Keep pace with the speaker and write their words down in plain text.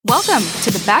Welcome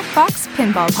to the Back Box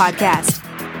Pinball Podcast,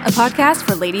 a podcast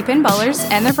for lady pinballers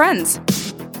and their friends.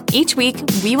 Each week,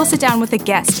 we will sit down with a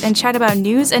guest and chat about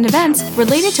news and events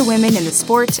related to women in the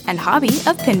sport and hobby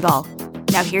of pinball.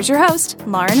 Now here's your host,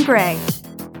 Lauren Gray.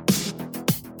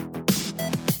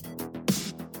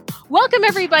 Welcome,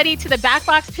 everybody, to the Back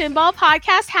Box Pinball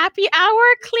Podcast Happy Hour.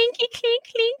 Clinky, clink,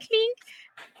 clink, clink.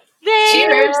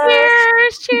 Cheers.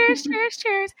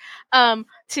 Cheers.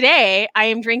 Today, I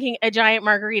am drinking a giant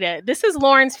margarita. This is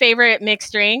Lauren's favorite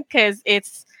mixed drink because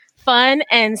it's fun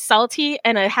and salty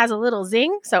and it has a little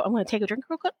zing. So I'm going to take a drink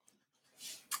real quick.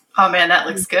 Oh, man, that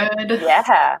looks good.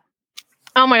 Yeah.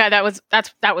 Oh, my God.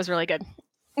 That was really good.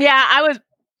 Yeah,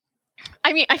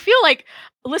 I feel like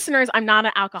listeners, I'm not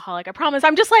an alcoholic. I promise.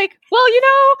 I'm just like, well,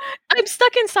 I'm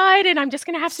stuck inside and I'm just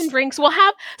going to have some drinks. We'll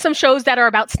have some shows that are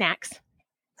about snacks.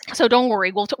 So don't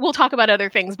worry. We'll talk about other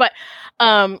things. But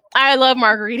I love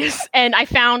margaritas. And I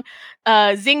found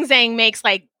Zing Zang makes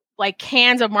like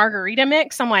cans of margarita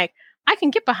mix. I'm like, I can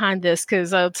get behind this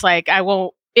because it's like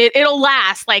it'll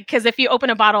last. Like, because if you open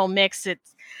a bottle of mix,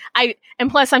 and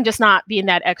plus I'm just not being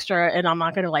that extra and I'm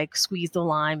not going to like squeeze the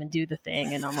lime and do the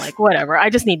thing. And I'm like, whatever.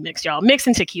 I just need mix, y'all. Mix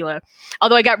and tequila.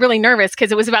 Although I got really nervous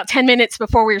because it was about 10 minutes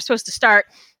before we were supposed to start.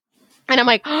 And I'm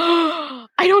like, oh,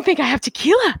 I don't think I have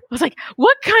tequila. I was like,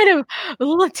 what kind of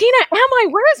Latina am I?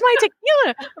 Where is my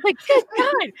tequila? I was like, good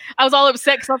God. I was all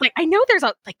upset because I was like, I know there's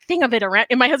a thing of it around.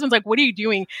 And my husband's like, what are you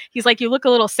doing? He's like, you look a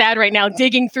little sad right now,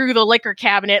 digging through the liquor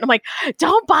cabinet. I'm like,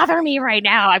 don't bother me right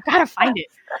now. I've got to find it.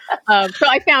 So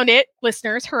I found it,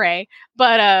 listeners, hooray.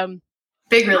 But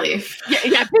big relief.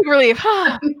 Yeah, big relief.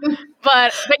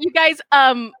 But you guys,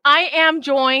 I am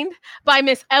joined by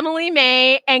Miss Emily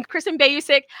May and Kristen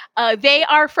Bayusik. They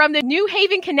are from the New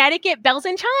Haven, Connecticut Bells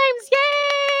and Chimes.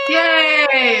 Yay!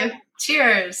 Yay!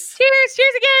 Cheers.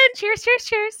 Cheers again.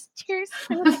 Cheers.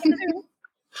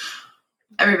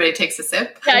 Everybody takes a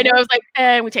sip. Yeah, I know. I was like,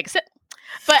 and we take a sip.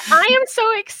 But I am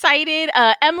so excited.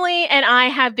 Emily and I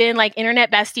have been like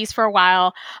internet besties for a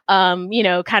while,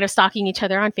 kind of stalking each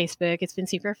other on Facebook. It's been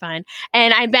super fun.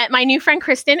 And I met my new friend,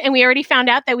 Kristen, and we already found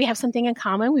out that we have something in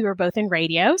common. We were both in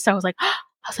radio. So I was like,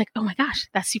 oh my gosh,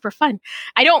 that's super fun.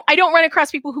 I don't run across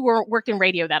people who worked in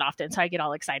radio that often. So I get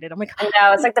all excited. I'm like, I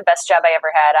know, it's like the best job I ever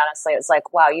had. Honestly, it's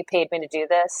like, wow, you paid me to do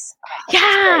this. Oh,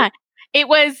 yeah,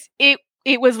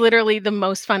 it was literally the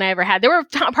most fun I ever had. There were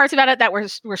parts about it that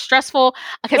were stressful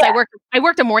because I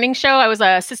worked a morning show. I was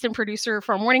an assistant producer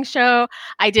for a morning show.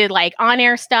 I did like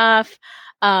on-air stuff.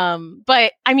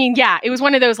 But I mean, yeah, it was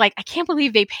one of those, like, I can't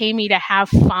believe they pay me to have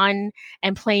fun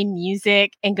and play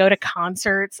music and go to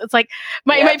concerts. It's like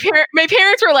my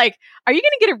parents were like, are you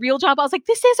going to get a real job? I was like,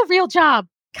 this is a real job.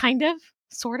 Kind of.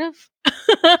 Sort of.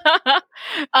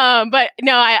 But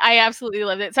no, I absolutely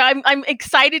loved it. So I'm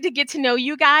excited to get to know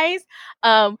you guys.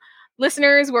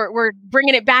 Listeners, we're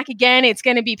bringing it back again. It's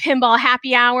going to be Pinball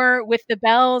Happy Hour with the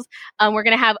Bells. We're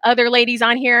going to have other ladies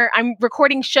on here. I'm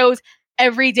recording shows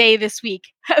every day this week.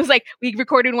 I was like, we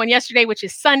recorded one yesterday, which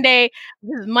is Sunday.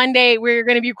 This is Monday. We're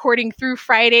going to be recording through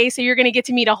Friday. So you're going to get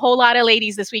to meet a whole lot of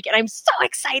ladies this week. And I'm so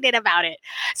excited about it.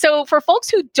 So for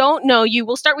folks who don't know you,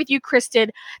 we'll start with you,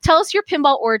 Kristen. Tell us your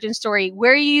pinball origin story,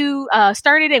 where you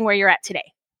started and where you're at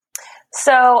today.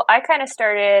 So I kind of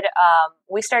started,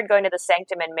 we started going to the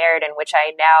Sanctum in Meriden, which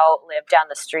I now live down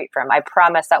the street from. I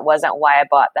promise that wasn't why I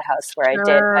bought the house where I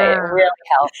did, but it really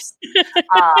helps.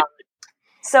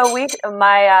 So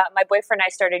my boyfriend and I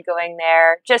started going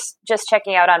there, just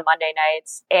checking out on Monday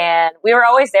nights, and we were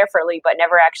always there for a league, but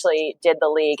never actually did the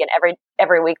league. And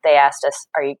every week they asked us,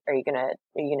 "Are you gonna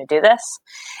do this?"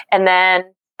 And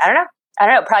then I don't know.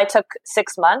 It probably took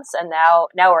 6 months, and now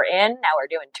we're in. Now we're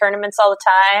doing tournaments all the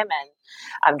time, and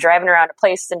I'm driving around to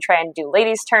places and trying to do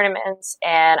ladies tournaments,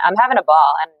 and I'm having a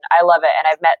ball, and I love it. And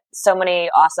I've met so many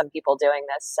awesome people doing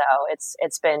this, so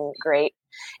it's been great.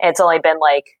 And it's only been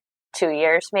like 2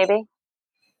 years, maybe.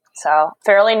 So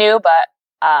fairly new, but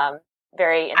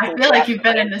very. I feel like you've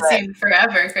been in the scene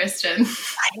forever, Kristen.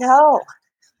 I know.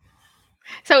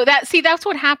 So that's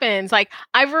what happens. Like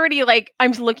I've already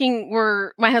I'm looking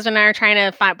where my husband and I are trying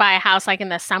to buy a house like in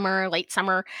the summer, late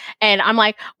summer. And I'm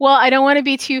like, well, I don't want to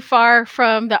be too far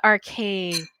from the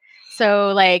arcade. So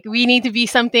like we need to be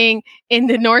something in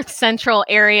the north central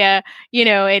area,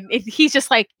 and he's just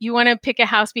like, you want to pick a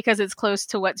house because it's close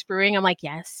to what's brewing? I'm like,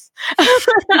 yes.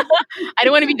 I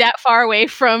don't want to be that far away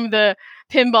from the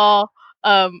pinball.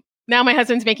 Now my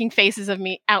husband's making faces of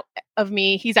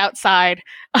me. He's outside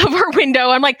of our window.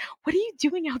 I'm like, what are you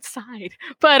doing outside?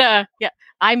 But yeah,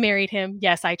 I married him.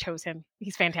 Yes, I chose him.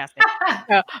 He's fantastic.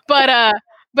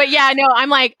 But yeah, no, I'm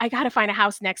like, I got to find a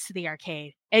house next to the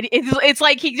arcade. It's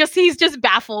like he's just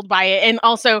baffled by it. And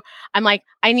also, I'm like,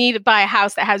 I need to buy a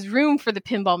house that has room for the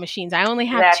pinball machines. I only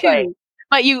have two.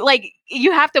 But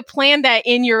you have to plan that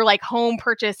in your like home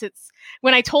purchase. It's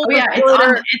when I told the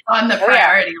realtor, it's on the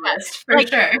priority list for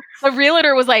sure. The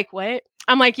realtor was like, "What?"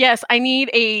 I'm like, "Yes, I need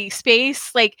a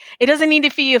space. Like, it doesn't need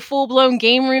to be a full blown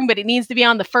game room, but it needs to be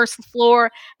on the first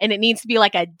floor, and it needs to be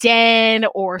like a den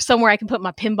or somewhere I can put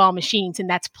my pinball machines, and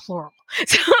that's plural."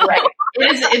 So, right.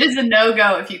 It is a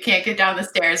no-go if you can't get down the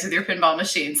stairs with your pinball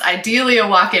machines. Ideally, a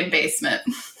walk-in basement.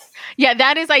 Yeah,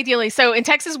 that is ideally. So in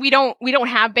Texas, we don't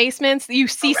have basements. You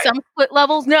see some split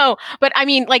levels. No, but I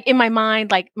mean, like in my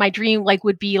mind, like my dream, like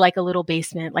would be like a little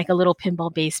basement, like a little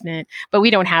pinball basement, but we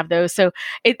don't have those. So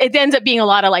it ends up being a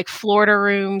lot of like Florida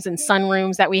rooms and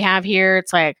sunrooms that we have here.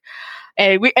 It's like,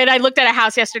 and I looked at a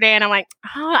house yesterday and I'm like,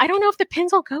 oh, I don't know if the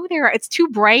pins will go there. It's too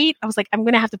bright. I was like, I'm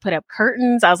going to have to put up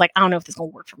curtains. I was like, I don't know if this is going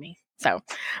to work for me. So,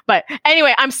 but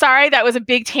anyway, I'm sorry. That was a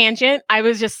big tangent. I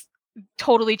was just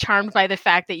totally charmed by the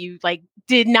fact that you like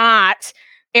did not,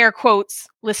 air quotes,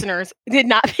 listeners, did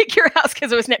not pick your house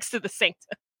because it was next to the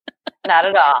sanctum. Not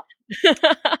at all.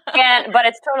 But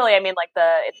it's totally, I mean, like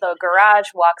the garage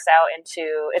walks out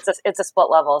into, it's a split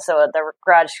level. So the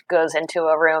garage goes into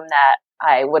a room that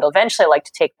I would eventually like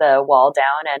to take the wall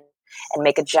down and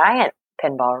make a giant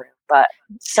pinball room. But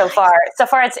so far it's got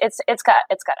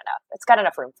enough. It's got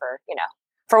enough room for,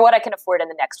 for what I can afford in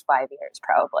the next 5 years,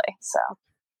 probably. So.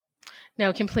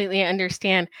 No, completely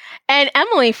understand. And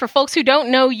Emily, for folks who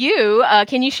don't know you,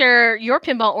 can you share your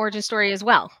pinball origin story as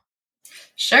well?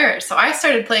 Sure. So I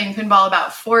started playing pinball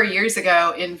about 4 years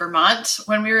ago in Vermont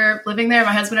when we were living there,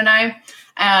 my husband and I.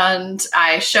 And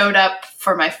I showed up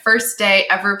for my first day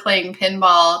ever playing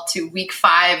pinball to week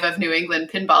 5 of New England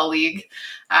Pinball League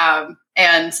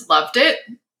and loved it.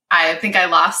 I think I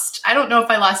don't know if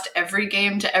I lost every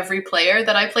game to every player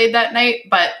that I played that night,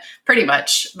 but pretty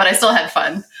much. But I still had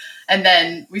fun. And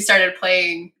then we started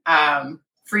playing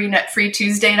free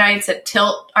Tuesday nights at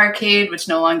Tilt Arcade, which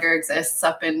no longer exists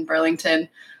up in Burlington.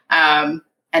 And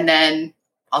then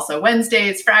also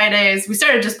Wednesdays, Fridays. We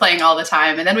started just playing all the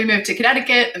time. And then we moved to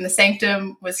Connecticut and the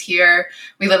Sanctum was here.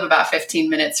 We live about 15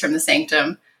 minutes from the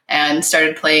Sanctum and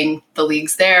started playing the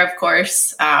leagues there, of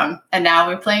course. And now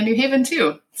we play in New Haven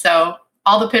too. So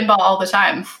all the pinball all the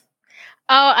time.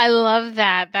 Oh, I love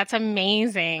that. That's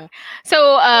amazing.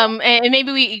 So, and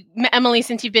maybe Emily,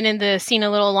 since you've been in the scene a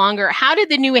little longer, how did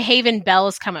the New Haven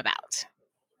Bells come about?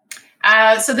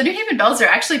 So the New Haven Bells are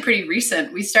actually pretty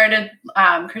recent. We started,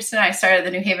 Kristen and I started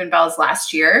the New Haven Bells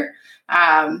last year.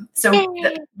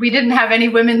 We didn't have any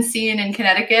women's scene in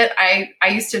Connecticut. I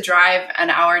used to drive an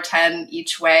hour 10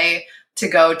 each way to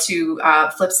go to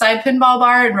Flipside Pinball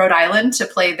Bar in Rhode Island to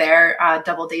play their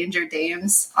Double Danger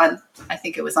Dames on, I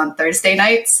think it was on Thursday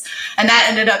nights. And that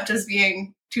ended up just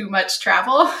being too much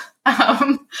travel.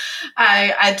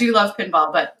 I do love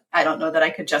pinball, but I don't know that I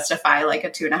could justify like a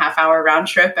 2.5 hour round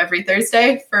trip every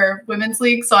Thursday for women's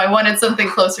league. So I wanted something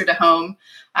closer to home.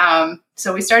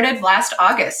 So we started last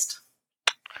August.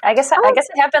 I guess I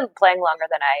have been playing longer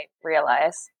than I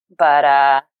realize,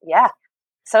 but yeah.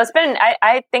 So it's been,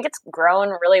 I think it's grown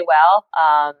really well.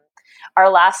 Our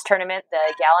last tournament,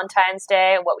 the Galentine's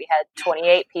Day, we had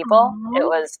 28 people. It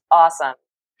was awesome.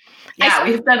 Yeah,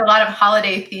 we've done a lot of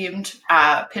holiday themed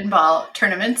pinball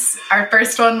tournaments. Our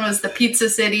first one was the Pizza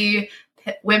City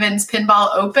Women's Pinball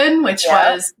Open, which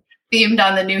was themed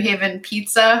on the New Haven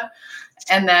pizza.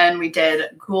 And then we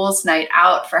did Ghouls Night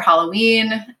Out for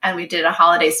Halloween, and we did a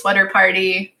holiday sweater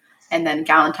party, and then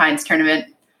Galentine's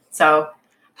tournament. So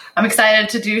I'm excited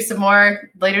to do some more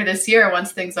later this year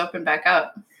once things open back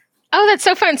up. Oh, that's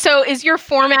so fun. So is your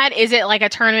format, is it like a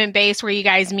tournament based where you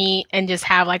guys meet and just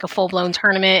have like a full blown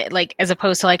tournament, like as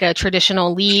opposed to like a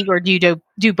traditional league, or do you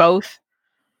do both?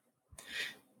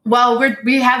 Well,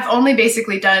 we have only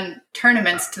basically done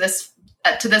tournaments to this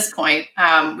point.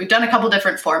 We've done a couple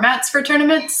different formats for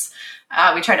tournaments.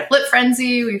 We tried a Flip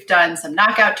Frenzy. We've done some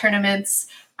knockout tournaments.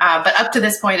 But up to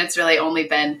this point, it's really only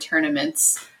been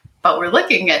tournaments. But we're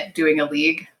looking at doing a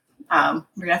league.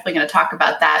 We're definitely going to talk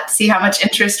about that, see how much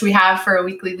interest we have for a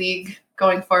weekly league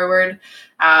going forward.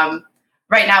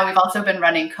 Right now, we've also been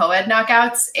running co-ed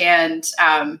knockouts and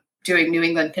doing New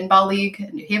England Pinball League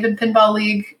and New Haven Pinball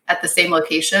League at the same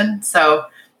location. So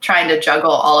trying to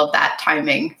juggle all of that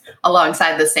timing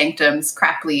alongside the Sanctum's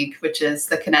Crap League, which is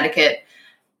the Connecticut,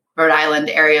 Rhode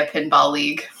Island area pinball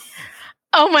league.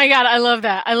 Oh my God, I love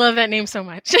that. I love that name so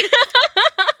much.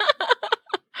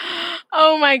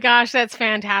 Oh my gosh, that's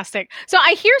fantastic. So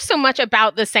I hear so much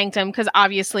about the Sanctum because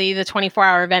obviously the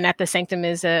 24-hour event at the Sanctum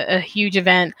is a huge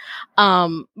event.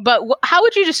 But how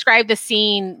would you describe the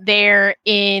scene there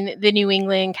in the New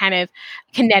England kind of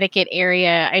Connecticut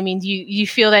area? I mean, do you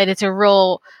feel that it's a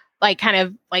real like kind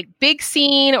of like big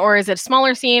scene, or is it a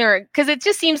smaller scene? Or because it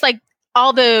just seems like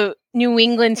all the New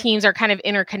England teams are kind of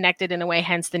interconnected in a way,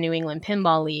 hence the New England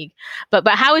Pinball League. But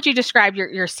how would you describe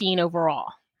your scene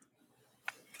overall?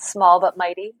 Small but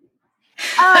mighty.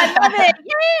 Oh, I love it.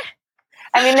 Yeah.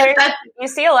 I mean, you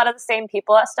see a lot of the same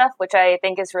people at stuff, which I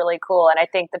think is really cool. And I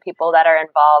think the people that are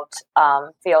involved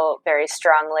feel very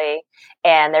strongly,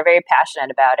 and they're very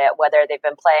passionate about it, whether they've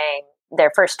been playing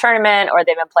their first tournament or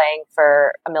they've been playing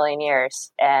for a million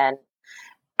years. And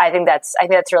I think that's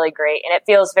really great. And it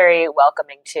feels very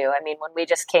welcoming too. I mean, when we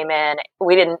just came in,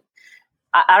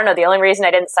 I don't know. The only reason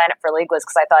I didn't sign up for League was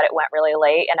because I thought it went really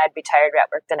late and I'd be tired at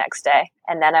work the next day.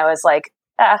 And then I was like,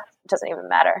 it doesn't even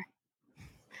matter.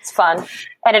 It's fun.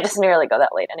 And it doesn't really go that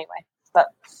late anyway. But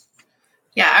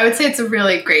yeah, I would say it's a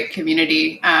really great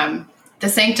community. The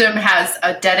Sanctum has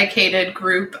a dedicated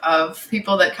group of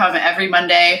people that come every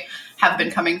Monday, have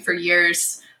been coming for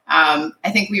years.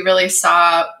 I think we really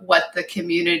saw what the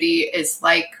community is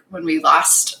like when we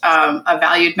lost a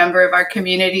valued member of our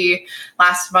community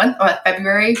last month,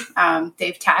 February,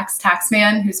 Dave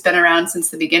Taxman, who's been around since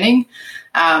the beginning.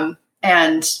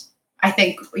 And I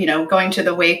think, going to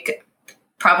the wake,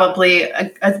 probably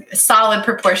a solid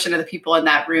proportion of the people in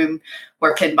that room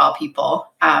were pinball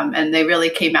people. And they really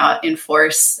came out in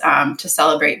force to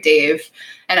celebrate Dave.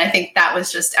 And I think that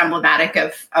was just emblematic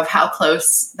of how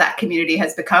close that community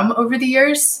has become over the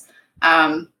years.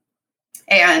 And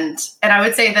I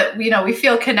would say that, we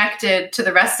feel connected to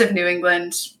the rest of New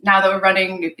England now that we're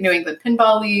running New England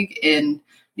Pinball League in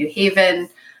New Haven.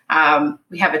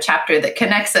 We have a chapter that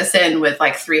connects us in with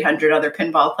like 300 other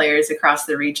pinball players across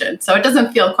the region. So it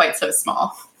doesn't feel quite so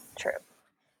small. True.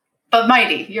 But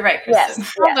mighty. You're right, Kristen.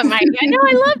 Yes. But mighty. I know.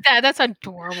 I love that. That's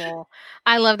adorable.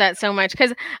 I love that so much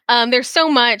because there's so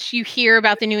much you hear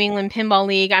about the New England Pinball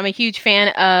League. I'm a huge fan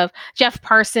of Jeff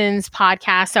Parsons'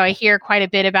 podcast, so I hear quite a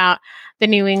bit about the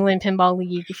New England Pinball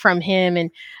League from him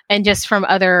and just from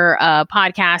other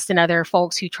podcasts and other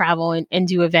folks who travel and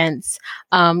do events.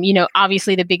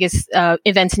 Obviously the biggest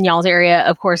events in y'all's area,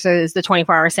 of course, is the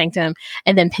 24-hour Sanctum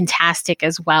and then Pintastic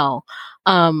as well.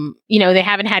 They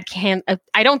haven't had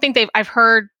I don't think I've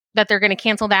heard that they're going to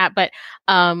cancel that, but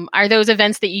are those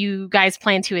events that you guys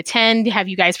plan to attend? Have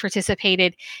you guys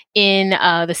participated in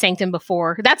the Sanctum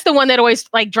before? That's the one that always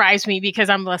like drives me because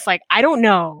I'm just like, I don't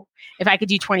know if I could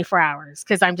do 24 hours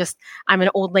because I'm an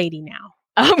old lady now.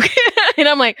 And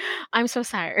I'm like, I'm so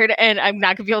tired and I'm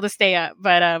not gonna be able to stay up.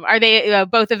 But are they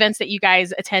both events that you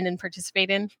guys attend and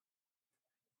participate in?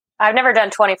 I've never done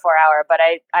 24-hour, but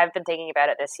I've been thinking about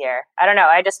it this year. I don't know.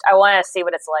 I want to see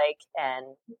what it's like, and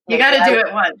you got to do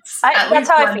it once. That's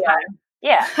how I feel. Time.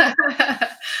 Yeah,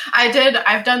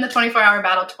 I've done the 24-hour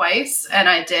battle twice, and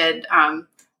I did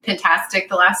Pintastic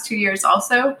the last 2 years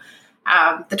also.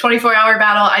 The 24-hour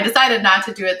battle, I decided not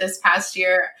to do it this past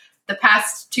year. The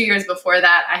past 2 years before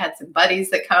that, I had some buddies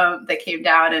that came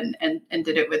down and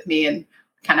did it with me and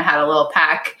kind of had a little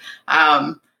pack.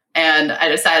 And I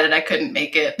decided I couldn't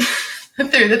make it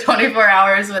through the 24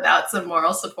 hours without some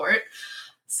moral support.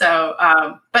 So,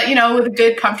 but with a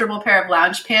good, comfortable pair of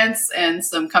lounge pants and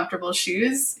some comfortable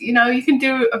shoes, you can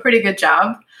do a pretty good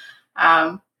job.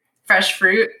 Fresh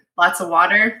fruit, lots of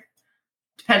water,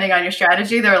 depending on your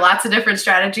strategy. There are lots of different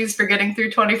strategies for getting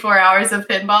through 24 hours of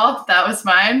pinball. That was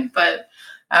mine, but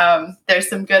there's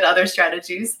some good other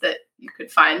strategies that you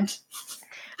could find.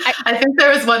 I think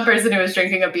there was one person who was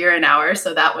drinking a beer an hour,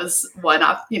 so that was one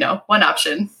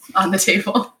option on the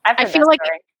table. I feel like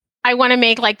I want to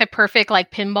make like the perfect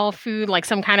like pinball food, like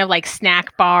some kind of like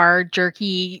snack bar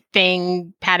jerky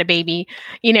thing, pat a baby,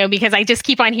 because I just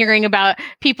keep on hearing about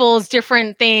people's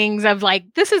different things of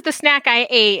like, this is the snack I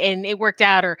ate and it worked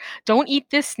out, or don't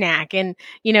eat this snack. And,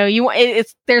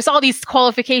 there's all these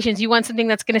qualifications. You want something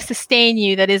that's going to sustain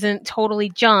you, that isn't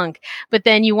totally junk, but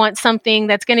then you want something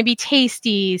that's going to be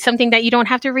tasty, something that you don't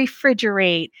have to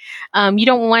refrigerate. You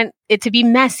don't want it to be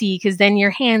messy because then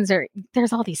your hands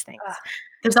there's all these things.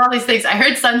 There's all these things. I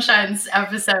heard Sunshine's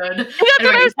episode and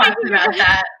when you talked about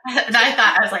that, and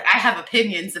I was like, I have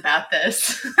opinions about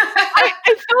this. I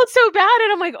felt so bad,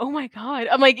 and I'm like, oh my God.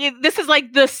 I'm like, this is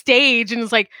like the stage, and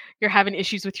it's like, you're having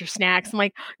issues with your snacks. I'm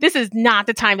like, this is not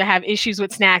the time to have issues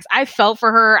with snacks. I felt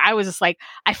for her. I was just like,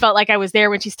 I felt like I was there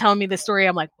when she's telling me the story.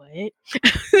 I'm like, what?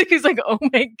 He's like, oh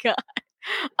my God.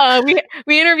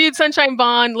 We interviewed Sunshine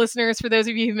Bond, listeners. For those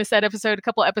of you who missed that episode a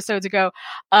couple episodes ago,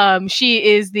 she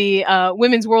is the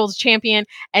women's world champion,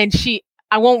 and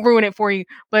I won't ruin it for you,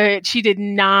 but she did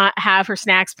not have her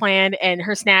snacks planned, and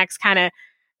her snacks kind of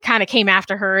came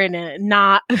after her in a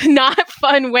not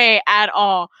fun way at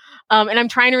all. And I'm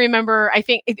trying to remember, I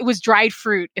think it was dried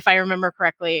fruit, if I remember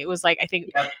correctly. It was like, I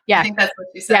think that's what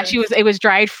she said. Yeah, it was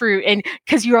dried fruit. And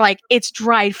because you're like, it's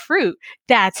dried fruit,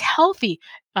 that's healthy.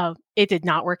 It did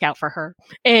not work out for her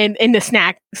in the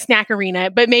snack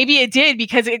arena, but maybe it did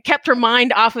because it kept her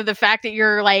mind off of the fact that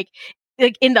you're like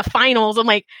in the finals. I'm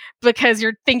like, because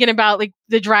you're thinking about like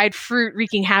the dried fruit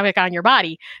wreaking havoc on your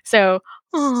body. So,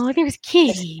 oh, there's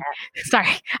Kitty. Sorry.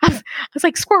 I was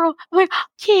like, squirrel. I'm like,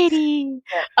 Kitty.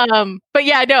 But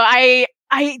yeah, no, I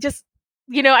just,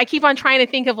 I keep on trying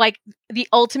to think of like the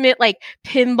ultimate like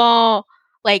pinball,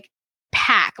 like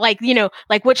pack, like,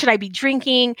 like what should I be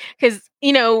drinking? Because,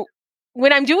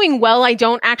 when I'm doing well, I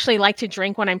don't actually like to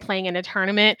drink when I'm playing in a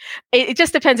tournament. It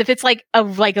just depends if it's like a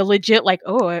legit, like,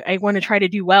 oh, I want to try to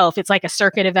do well. If it's like a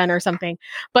circuit event or something,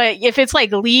 but if it's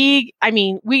like league, I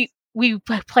mean, we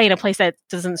play in a place that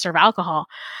doesn't serve alcohol,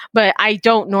 but I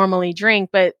don't normally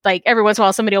drink. But like every once in a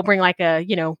while, somebody will bring like a,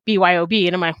 BYOB,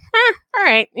 and I'm like, all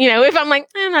right. If I'm like,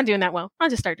 I'm not doing that well, I'll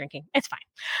just start drinking. It's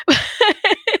fine.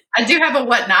 I do have a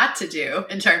what not to do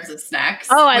in terms of snacks.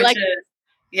 Oh, I like.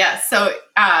 Yeah. So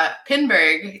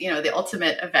Pinburgh, the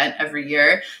ultimate event every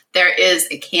year, there is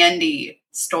a candy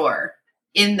store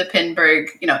in the Pinburgh,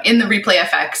 in the Replay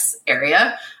FX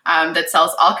area that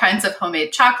sells all kinds of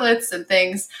homemade chocolates and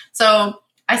things. So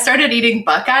I started eating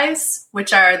Buckeyes,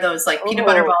 which are those like peanut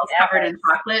butter balls covered in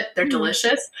chocolate. They're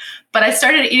delicious. But I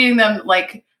started eating them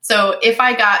so if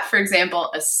I got, for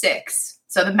example, a 6,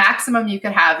 so the maximum you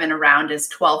could have in a round is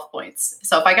 12 points.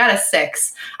 So if I got a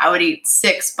 6, I would eat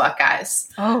 6 Buckeyes.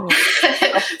 Oh.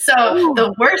 So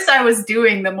the worse I was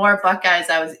doing, the more Buckeyes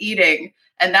I was eating.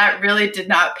 And that really did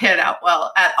not pan out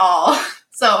well at all.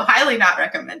 So highly not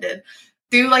recommended.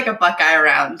 Do like a Buckeye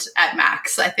round at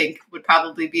max, I think would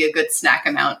probably be a good snack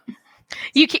amount.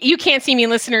 You can't see me,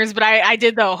 listeners, but I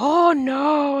did the, oh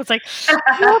no, it's like,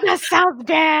 oh, that sounds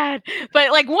bad.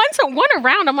 But like one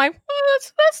around, I'm like, oh,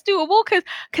 that's doable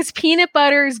because peanut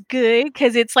butter is good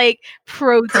because it's like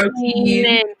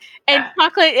protein. And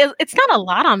chocolate, it's not a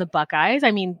lot on the Buckeyes.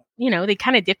 I mean, they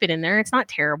kind of dip it in there. It's not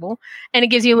terrible. And it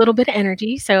gives you a little bit of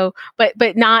energy. So, but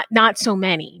not so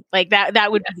many. Like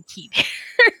that would be the key.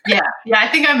 Yeah. I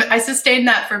think I sustained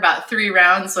that for about 3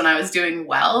 rounds when I was doing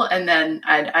well. And then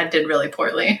I did really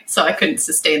poorly. So I couldn't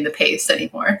sustain the pace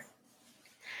anymore.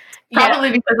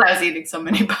 Probably because I was eating so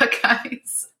many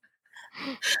Buckeyes.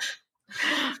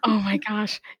 Oh my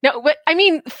gosh. No, but I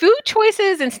mean, food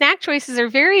choices and snack choices are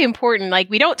very important. Like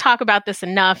we don't talk about this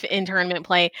enough in tournament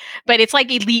play, but it's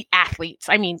like elite athletes.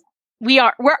 I mean,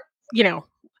 we're,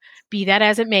 be that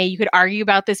as it may, you could argue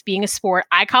about this being a sport.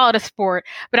 I call it a sport,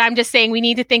 but I'm just saying we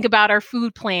need to think about our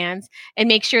food plans and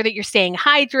make sure that you're staying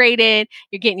hydrated,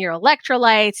 you're getting your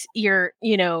electrolytes, you're,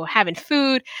 having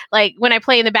food. Like when I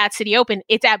play in the Bat City Open,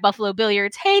 it's at Buffalo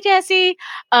Billiards. Hey, Jesse.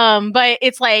 But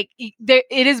it's like,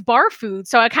 it is bar food.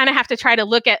 So I kind of have to try to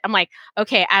look at, I'm like,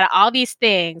 okay, out of all these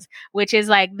things, which is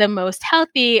like the most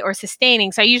healthy or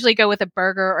sustaining. So I usually go with a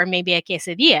burger or maybe a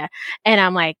quesadilla. And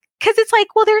I'm like, cause it's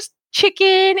like, well, there's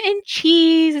chicken and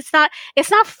cheese. It's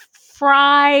not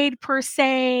fried per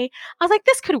se. I was like,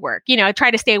 this could work. I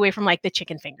try to stay away from like the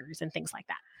chicken fingers and things like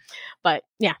that. But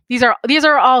yeah, these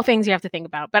are all things you have to think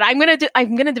about. But I'm gonna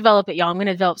develop it, y'all. I'm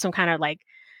gonna develop some kind of like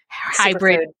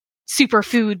hybrid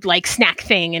superfood like snack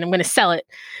thing, and I'm gonna sell it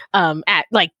at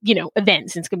like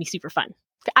events. And it's gonna be super fun.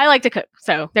 I like to cook,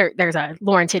 so there's a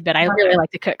Lauren tidbit. I really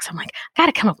like to cook, so I'm like, I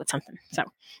gotta come up with something. So.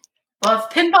 Well,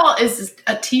 if pinball is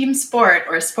a team sport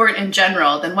or a sport in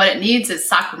general, then what it needs is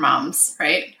soccer moms,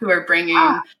 right? Who are bringing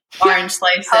orange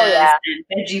slices and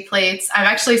veggie plates. I'm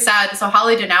actually sad. So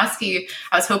Holly Danowski,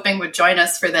 I was hoping would join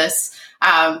us for this,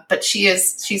 but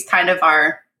she's kind of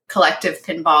our collective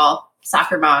pinball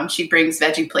soccer mom. She brings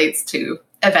veggie plates to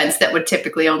events that would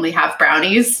typically only have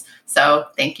brownies. So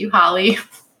thank you, Holly.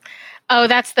 Oh,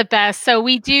 that's the best. So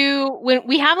we do when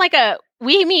we have like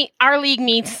our league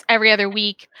meets every other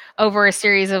week over a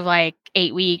series of like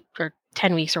 8 weeks or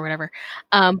 10 weeks or whatever.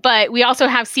 But we also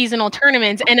have seasonal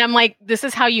tournaments, and I'm like, this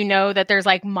is how you know that there's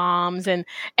like moms and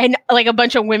like a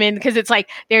bunch of women, because it's like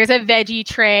there's a veggie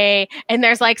tray and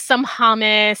there's like some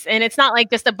hummus, and it's not like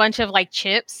just a bunch of like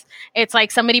chips. It's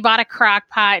like somebody bought a crock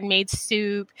pot and made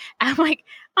soup. I'm like,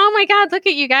 oh my God, look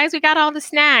at you guys. We got all the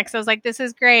snacks. I was like, this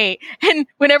is great. And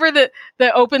whenever the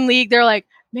open league, they're like,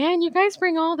 man, you guys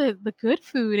bring all the good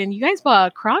food and you guys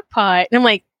bought a crock pot. And I'm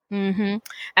like, Mm-hmm.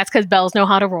 That's because bells know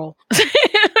how to roll.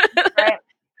 Right.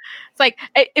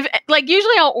 It's like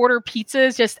usually I'll order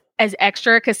pizzas just as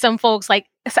extra because some folks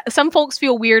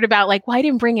feel weird about like, well, I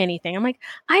didn't bring anything. I'm like,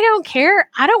 I don't care.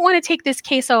 I don't want to take this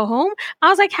queso home. I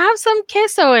was like, have some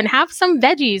queso and have some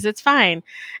veggies. It's fine.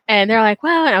 And they're like,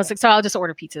 well, and I was like, so I'll just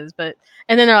order pizzas.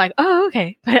 And then they're like, oh,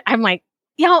 okay. But I'm like,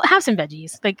 yeah, I'll have some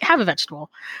veggies. Like, have a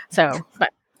vegetable. So, but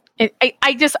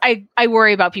I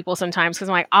worry about people sometimes because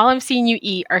I'm like, all I've seen you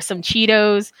eat are some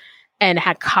Cheetos and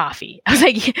had coffee. I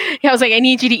was like, I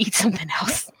need you to eat something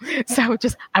else. So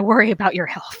I worry about your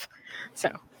health.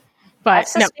 So, but I've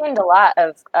sustained a lot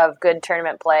of good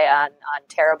tournament play on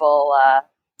terrible,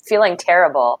 feeling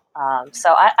terrible.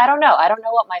 So I don't know. I don't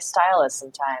know what my style is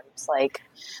sometimes. Like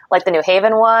the New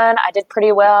Haven one, I did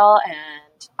pretty well,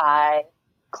 and I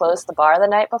closed the bar the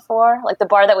night before, like the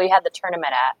bar that we had the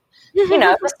tournament at. You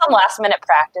know, it was some last minute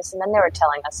practice, and then they were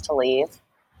telling us to leave,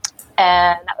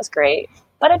 and that was great.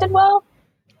 But I did well,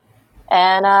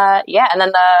 and and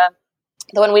then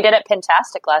the one we did at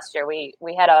Pintastic last year, we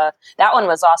had that one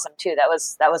was awesome too. That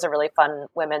was a really fun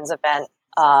women's event.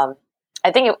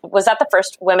 I think was that the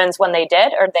first women's one they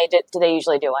did, or do they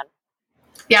usually do one?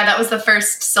 Yeah, that was the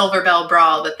first Silver Bell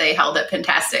Brawl that they held at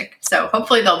Pintastic. So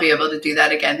hopefully they'll be able to do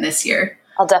that again this year.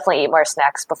 I'll definitely eat more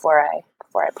snacks before I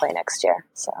play next year.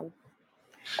 So,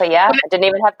 but yeah, I didn't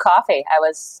even have coffee. I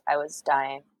was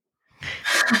dying.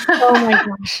 Oh my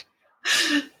gosh.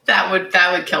 That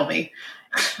would kill me.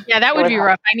 Yeah, that would be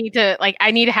rough.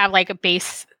 I need to have like a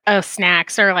base of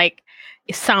snacks or like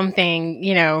something,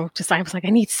 you know, just I was like, I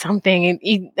need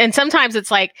something. And sometimes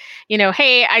it's like, you know,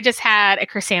 hey, I just had a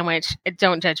Chris sandwich.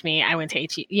 Don't judge me. I went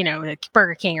to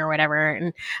Burger King or whatever.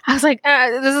 And I was like,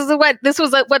 this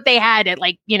was what they had at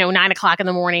like, 9:00 in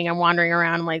the morning. I'm wandering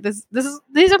around. I'm like, these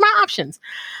are my options.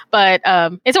 But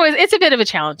it's a bit of a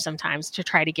challenge sometimes to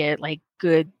try to get like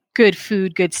good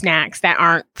food, good snacks that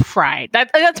aren't fried.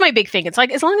 That's my big thing. It's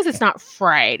like, as long as it's not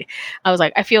fried, I was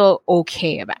like, I feel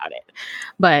okay about it,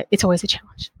 but it's always a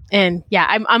challenge. And yeah,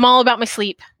 I'm all about my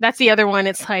sleep. That's the other one.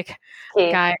 It's like,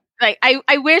 God, like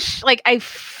I wish like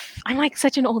I'm like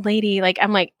such an old lady. Like,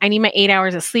 I'm like, I need my 8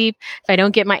 hours of sleep. If I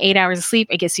don't get my 8 hours of sleep,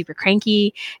 I get super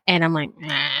cranky and I'm like,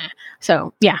 nah.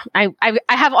 So yeah, I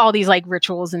have all these like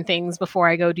rituals and things before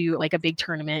I go do like a big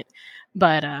tournament.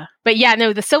 But yeah,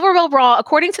 no, the Silver Bell Brawl,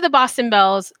 according to the Boston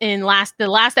Bells in the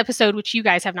last episode, which you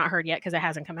guys have not heard yet because it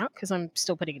hasn't come out because I'm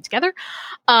still putting it together.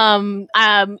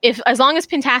 If as long as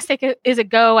Pintastic is a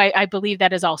go, I believe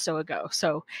that is also a go.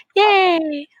 So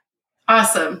yay!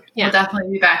 Awesome. Yeah. We'll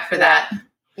definitely be back for that.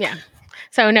 Yeah.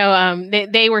 So no,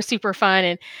 they were super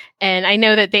fun, and I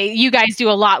know that you guys do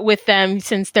a lot with them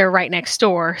since they're right next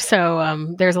door.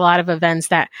 So there's a lot of events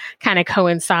that kind of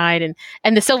coincide,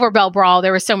 and the Silver Bell Brawl,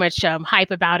 there was so much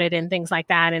hype about it and things like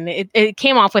that, and it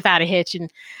came off without a hitch. And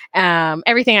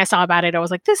everything I saw about it, I was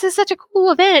like, this is such a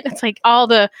cool event. It's like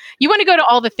you want to go to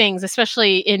all the things,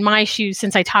 especially in my shoes,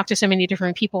 since I talk to so many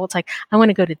different people. It's like, I want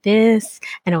to go to this,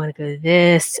 and I want to go to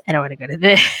this, and I want to go to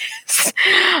this.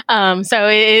 So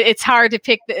it's hard to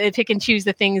pick and choose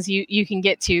the things you can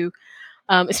get to,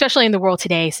 especially in the world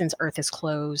today since Earth is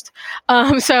closed.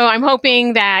 So I'm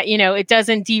hoping that, it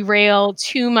doesn't derail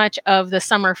too much of the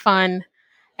summer fun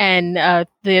and the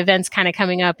events kind of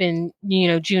coming up in,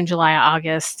 June, July,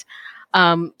 August.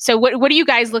 So what are you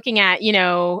guys looking at,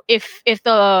 if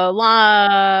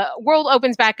the world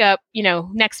opens back up,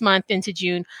 next month into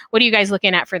June, what are you guys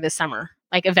looking at for this summer,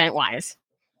 like event wise?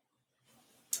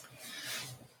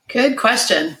 Good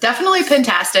question. Definitely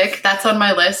Pintastic. That's on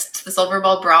my list. The Silver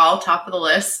Bell Brawl, top of the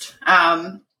list.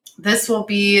 This will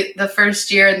be the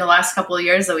first year in the last couple of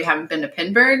years that we haven't been to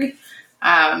Pinburg.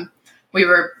 We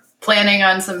were planning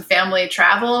on some family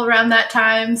travel around that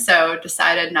time, so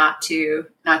decided not to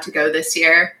go this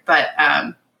year. But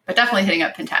definitely hitting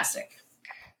up Pintastic.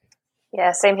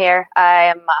 Yeah, same here.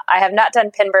 I have not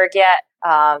done Pinburg yet.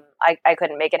 I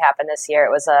couldn't make it happen this year. It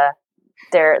was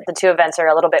the two events are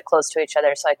a little bit close to each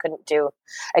other, so I couldn't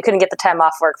get the time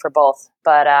off work for both.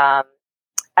 But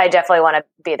I definitely want to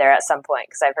be there at some point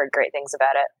because I've heard great things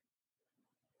about it.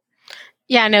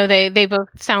 Yeah, no, they both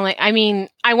sound like,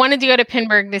 I wanted to go to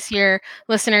Pinburg this year.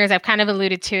 Listeners, I've kind of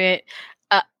alluded to it.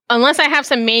 Unless I have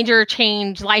some major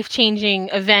life-changing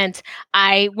event,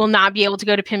 I will not be able to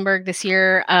go to Pinburg this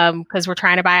year because we're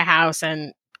trying to buy a house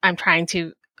and I'm trying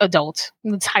to adult.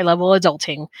 It's high level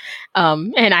adulting.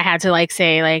 And I had to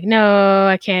say no,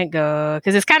 I can't go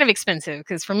because it's kind of expensive.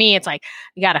 Because for me, it's like,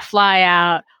 you got to fly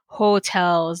out,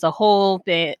 hotels, the whole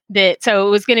bit. So it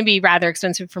was going to be rather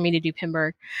expensive for me to do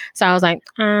Pinburg. So I was like,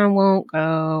 I won't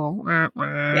go.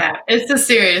 Yeah, it's a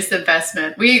serious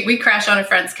investment. We crash on a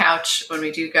friend's couch when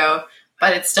we do go.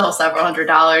 but it's still several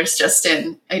 $100s just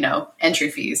in, entry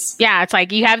fees. Yeah, it's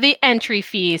like you have the entry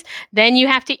fees, then you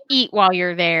have to eat while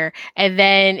you're there. And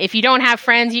then if you don't have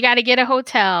friends, you got to get a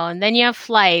hotel, and then you have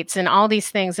flights and all these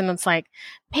things. And it's like,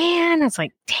 man, it's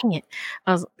like, dang it.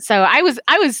 I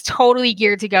was totally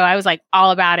geared to go. I was like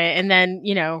all about it. And then,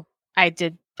 I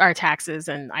did our taxes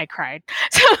and I cried.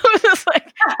 So it was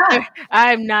like,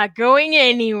 I'm not going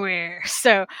anywhere.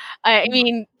 So, I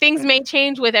mean, things may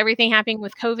change with everything happening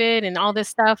with COVID and all this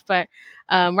stuff, but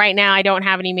right now I don't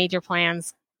have any major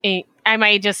plans. I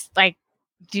might just like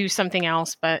do something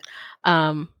else, but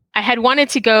I had wanted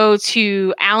to go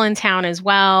to Allentown as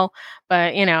well,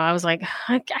 but I was like,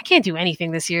 I can't do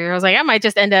anything this year. I was like, I might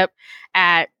just end up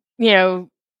at,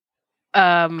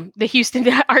 the Houston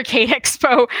Arcade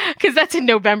Expo, because that's in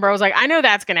November. I was like, I know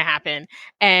that's going to happen.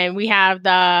 And we have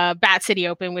the Bat City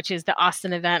Open, which is the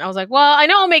Austin event. I was like, well, I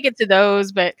know I'll make it to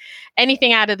those, but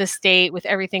anything out of the state with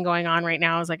everything going on right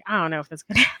now, I was like, I don't know if that's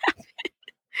going to happen.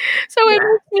 So it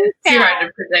was too hard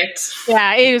to predict.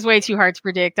 Yeah, it was way too hard to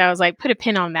predict. I was like, put a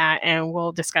pin on that and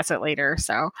we'll discuss it later.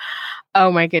 So,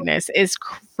 oh my goodness, it's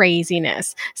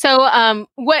craziness. So,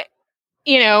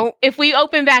 if we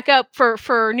open back up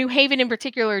for New Haven in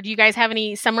particular, do you guys have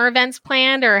any summer events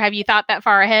planned, or have you thought that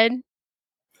far ahead?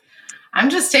 I'm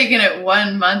just taking it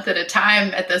 1 month at a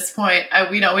time at this point.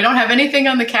 We don't have anything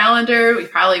on the calendar. We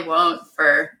probably won't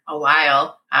for a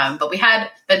while. But we had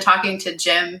been talking to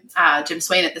Jim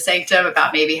Swain at the Sanctum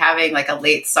about maybe having like a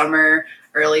late summer,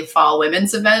 early fall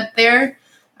women's event there.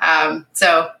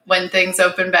 So when things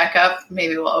open back up,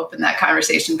 maybe we'll open that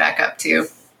conversation back up too.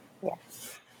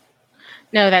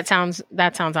 No, that sounds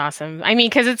awesome. I mean,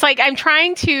 because it's like I'm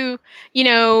trying to,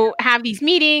 have these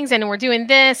meetings, and we're doing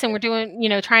this, and we're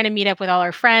doing, trying to meet up with all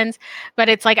our friends. But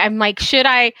it's like I'm like, should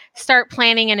I start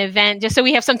planning an event just so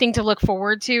we have something to look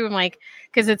forward to? I'm like,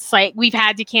 because it's like we've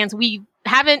had to cancel. We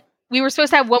were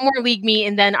supposed to have one more league meet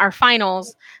and then our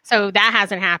finals, so that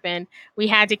hasn't happened. We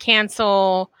had to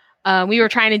cancel. We were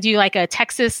trying to do like a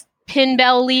Texas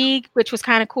Pinball League, which was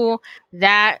kind of cool.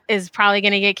 That is probably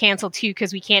going to get canceled too,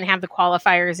 because we can't have the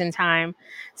qualifiers in time.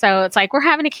 So it's like we're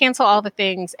having to cancel all the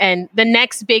things. And the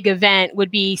next big event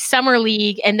would be Summer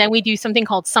League, and then we do something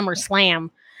called Summer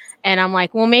Slam. And I'm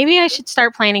like, well, maybe I should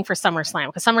start planning for Summer Slam,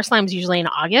 because Summer Slam is usually in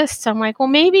August. So I'm like, well,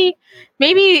 maybe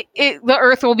the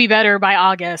Earth will be better by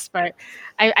August. But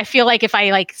I feel like if I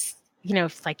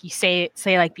if like you say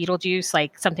like Beetlejuice,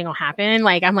 like something will happen.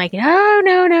 Like I'm like,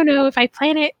 no. If I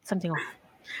plan it, something will happen.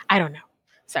 I don't know.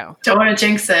 So don't want to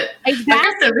jinx it.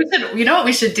 Exactly. What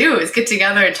we should do is get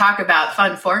together and talk about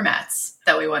fun formats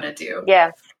that we want to do.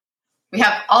 Yeah. We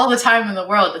have all the time in the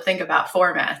world to think about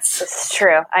formats. It's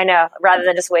true. I know. Rather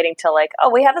than just waiting till like,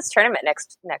 oh, we have this tournament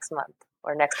next month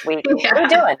or next week. Yeah. What are we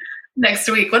doing? Next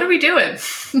week. What are we doing?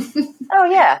 Oh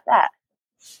yeah, that.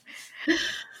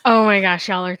 Oh my gosh,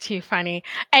 y'all are too funny.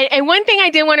 And one thing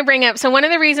I did want to bring up, so one of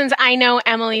the reasons I know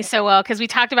Emily so well, because we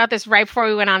talked about this right before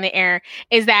we went on the air,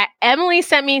 is that Emily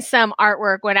sent me some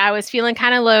artwork when I was feeling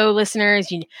kind of low.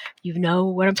 Listeners, you know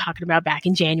what I'm talking about back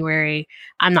in January.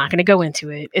 I'm not going to go into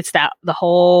it. It's the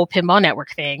whole Pinball Network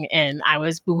thing, and I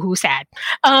was boohoo sad.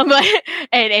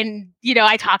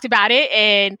 I talked about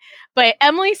it, but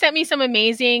Emily sent me some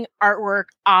amazing artwork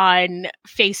on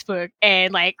Facebook,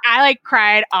 and I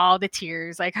cried all the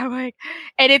tears. And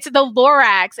it's the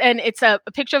Lorax, and it's a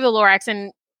picture of the Lorax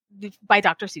and by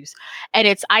Dr. Seuss. And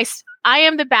it's, I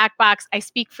am the back box. I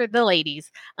speak for the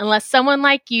ladies. Unless someone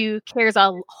like you cares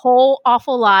a whole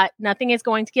awful lot, nothing is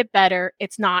going to get better.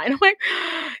 It's not. And I'm like,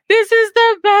 this is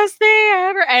the best thing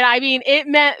ever. And I mean, it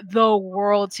meant the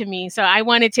world to me. So I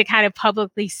wanted to kind of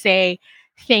publicly say,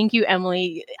 thank you,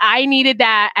 Emily. I needed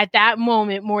that at that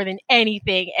moment more than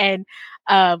anything. And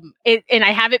I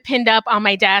have it pinned up on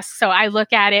my desk. So I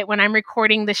look at it when I'm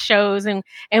recording the shows and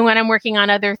when I'm working on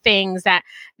other things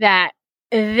that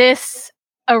this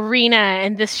arena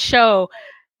and this show,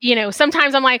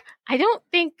 sometimes I'm like, I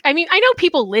know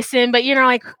people listen, but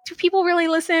do people really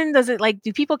listen? Does it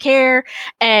do people care?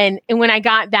 And when I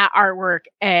got that artwork,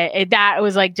 that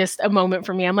was just a moment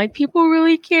for me. I'm like, people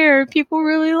really care. People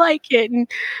really like it.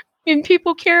 And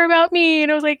people care about me.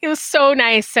 And I was like, it was so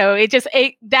nice. So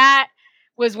that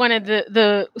was one of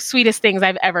the sweetest things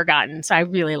I've ever gotten. So I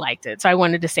really liked it. So I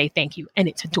wanted to say thank you. And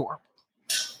it's adorable.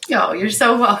 Oh, you're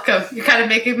so welcome. You're kind of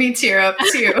making me tear up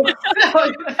too.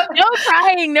 No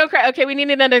crying. Okay, we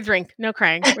need another drink. No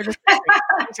crying. We're just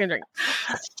gonna drink.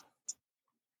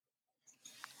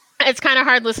 It's kind of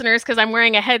hard, listeners, because I'm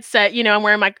wearing a headset. I'm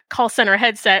wearing my call center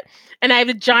headset, and I have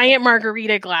a giant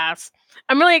margarita glass.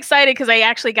 I'm really excited because I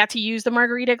actually got to use the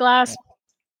margarita glass.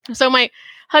 So my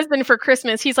husband for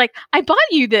Christmas. He's like, I bought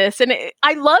you this and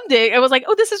I loved it. I was like,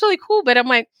 oh, this is really cool. But I'm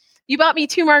like, you bought me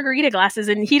 2 margarita glasses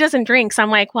and he doesn't drink. So I'm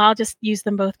like, well, I'll just use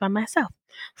them both by myself.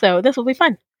 So this will be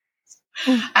fun.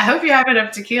 I hope you have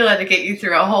enough tequila to get you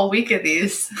through a whole week of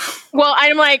these. Well,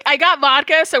 I'm like, I got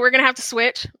vodka, so we're going to have to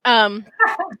switch. I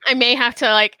may have to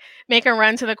like make a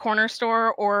run to the corner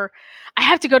store, or I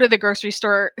have to go to the grocery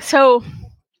store. So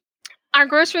our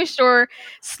grocery store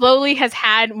slowly has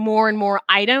had more and more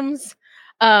items.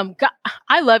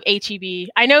 I love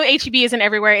H-E-B. I know H-E-B isn't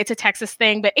everywhere. It's a Texas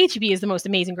thing, but H-E-B is the most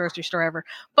amazing grocery store ever.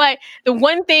 But the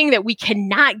one thing that we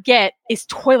cannot get is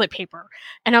toilet paper.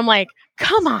 And I'm like,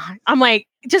 come on. I'm like,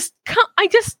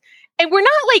 and we're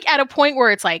not like at a point where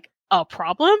it's like a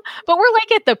problem, but we're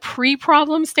like at the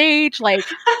pre-problem stage. Like,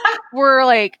 we're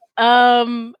like,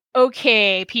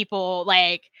 okay, people,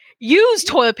 like, use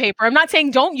toilet paper. I'm not saying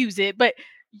don't use it, but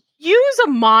use a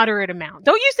moderate amount.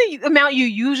 Don't use the amount you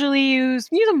usually use.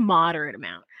 Use a moderate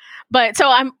amount. But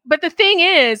the thing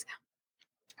is,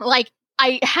 like,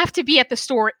 I have to be at the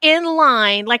store in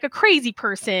line like a crazy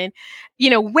person,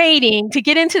 waiting to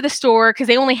get into the store because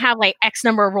they only have like X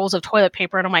number of rolls of toilet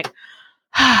paper. And I'm like,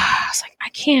 I was like, I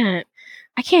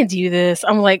can't do this.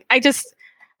 I'm like,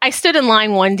 I stood in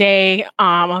line one day.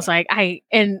 I was like,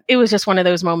 and it was just one of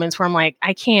those moments where I'm like,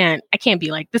 I can't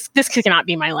be like this. This cannot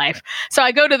be my life. So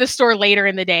I go to the store later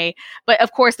in the day, but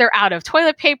of course they're out of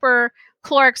toilet paper,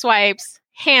 Clorox wipes,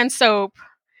 hand soap.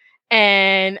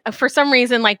 And for some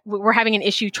reason, like, we're having an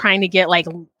issue trying to get like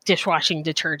dishwashing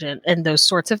detergent and those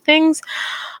sorts of things.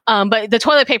 But the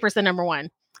toilet paper is the number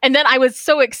one. And then I was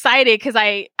so excited because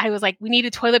I was like, we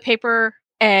needed toilet paper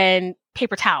and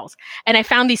paper towels. And I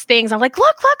found these things. I'm like,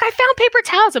 look, I found paper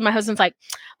towels. And my husband's like,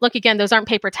 look, again, those aren't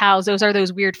paper towels. Those are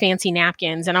those weird fancy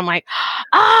napkins. And I'm like,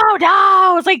 oh no.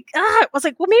 I was like,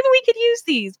 well, maybe we could use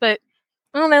these, but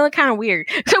they look kind of weird.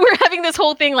 So we're having this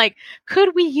whole thing like,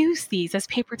 could we use these as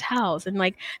paper towels? And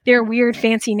like, they're weird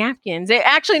fancy napkins.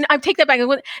 Actually, I take that back.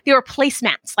 They were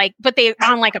placemats, like, but they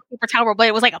on like a paper towel, but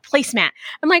it was like a placemat.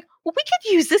 I'm like, well, we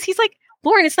could use this. He's like,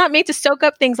 Lauren, it's not made to soak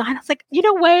up things. I was like, you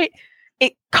know what?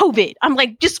 COVID. I'm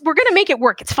like, we're going to make it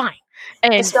work. It's fine.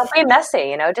 And just don't be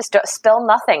messy, just don't spill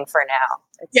nothing for now.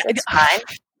 It's fine.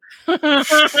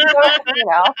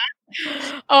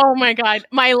 Oh my God.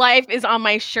 My life is on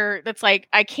my shirt. That's like,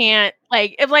 I can't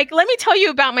let me tell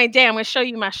you about my day. I'm going to show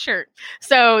you my shirt.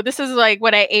 So this is like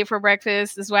what I ate for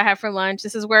breakfast. This is what I have for lunch.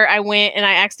 This is where I went and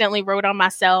I accidentally wrote on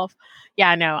myself.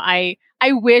 Yeah, no, I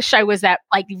wish I was that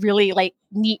like really like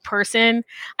neat person.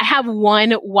 I have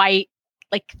one white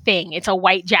like thing. It's a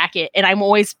white jacket. And I'm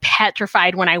always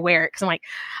petrified when I wear it. Cause I'm like,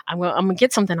 I'm going to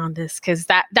get something on this. Cause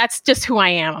that's just who I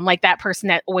am. I'm like that person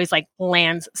that always like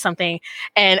lands something.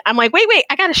 And I'm like, wait,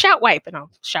 I got a shout wipe, and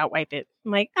I'll shout wipe it.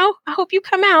 I'm like, oh, I hope you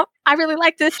come out. I really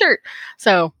like this shirt.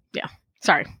 So yeah,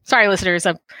 sorry listeners.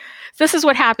 This is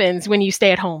what happens when you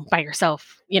stay at home by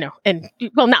yourself, and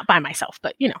well, not by myself,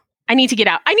 but I need to get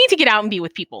out. I need to get out and be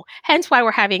with people. Hence why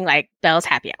we're having like Belle's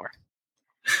happy hour.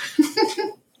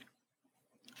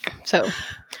 So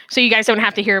you guys don't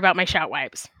have to hear about my shout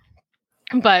wipes.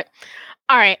 But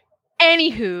all right.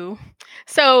 Anywho,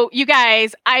 so you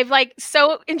guys, I've like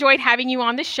so enjoyed having you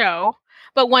on the show.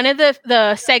 But one of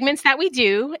the segments that we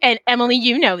do, and Emily,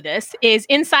 you know this, is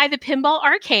Inside the Pinball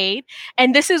Arcade.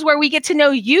 And this is where we get to know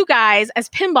you guys as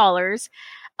pinballers.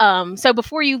 So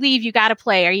before you leave, you got to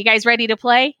play. Are you guys ready to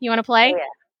play? You want to play? Yeah.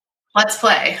 Let's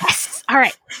play. Yes. All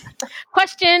right.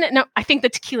 Question. No, I think the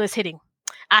tequila's hitting.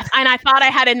 And I thought I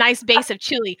had a nice base of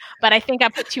chili, but I think I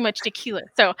put too much tequila.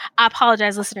 So I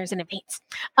apologize, listeners, in advance.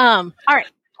 All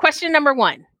right. Question number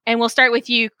 1. And we'll start with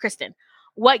you, Kristen.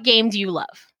 What game do you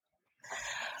love?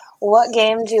 What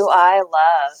game do I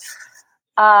love?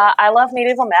 I love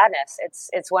Medieval Madness.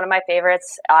 It's one of my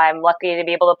favorites. I'm lucky to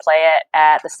be able to play it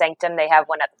at the Sanctum. They have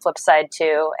one at the flip side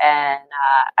too. And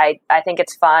I think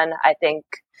it's fun. I think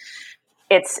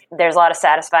there's a lot of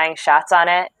satisfying shots on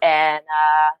it. And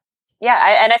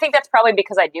and I think that's probably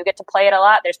because I do get to play it a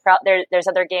lot. There's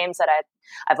other games that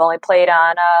I've only played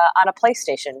on a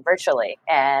PlayStation virtually,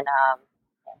 and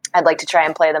I'd like to try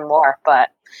and play them more. But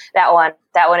that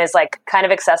one is like kind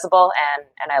of accessible,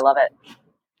 and I love it.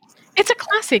 It's a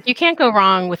classic. You can't go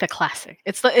wrong with a classic.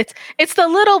 It's the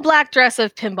little black dress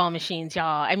of pinball machines,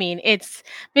 y'all. I mean,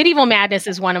 Medieval Madness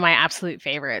is one of my absolute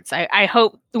favorites. I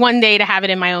hope one day to have it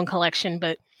in my own collection,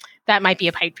 but that might be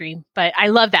a pipe dream. But I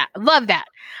love that. Love that.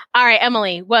 All right,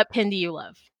 Emily, what pin do you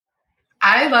love?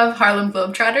 I love Harlem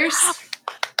Globetrotters.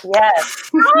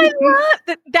 Yes. I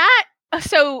love that.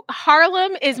 So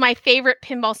Harlem is my favorite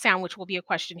pinball sound, which will be a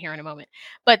question here in a moment.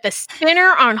 But the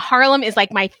spinner on Harlem is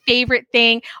like my favorite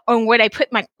thing. On what I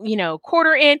put my,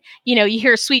 quarter in, you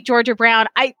hear Sweet Georgia Brown.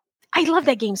 I love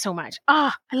that game so much.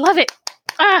 I love it.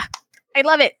 I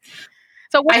love it.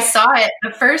 So I saw it.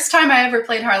 The first time I ever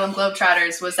played Harlem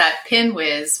Globetrotters was at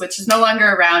PinWiz, which is no longer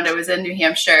around. It was in New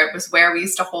Hampshire. It was where we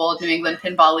used to hold New England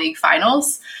Pinball League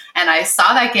finals. And I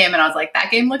saw that game and I was like,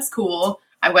 that game looks cool.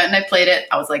 I went and I played it.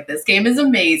 I was like, this game is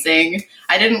amazing.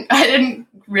 I didn't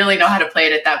really know how to play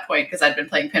it at that point because I'd been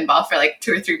playing pinball for like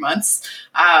 2 or 3 months.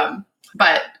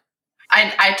 But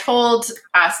I told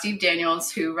Steve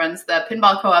Daniels, who runs the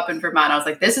pinball co-op in Vermont, I was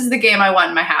like, this is the game I want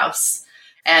in my house.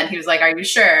 And he was like, are you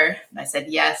sure? And I said,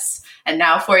 yes. And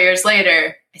now 4 years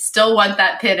later, I still want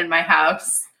that pin in my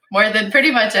house more than pretty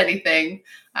much anything.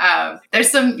 There's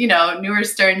some, newer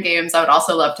Stern games I would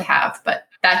also love to have, but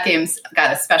that game's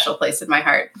got a special place in my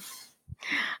heart.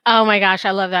 Oh my gosh,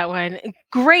 I love that one.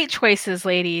 Great choices,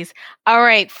 ladies. All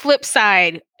right, flip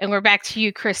side. And we're back to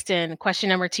you, Kristen. Question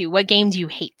number 2. What game do you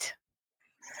hate?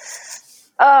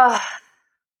 Well,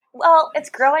 it's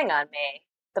growing on me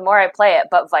the more I play it,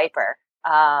 but Viper.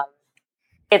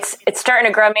 It's starting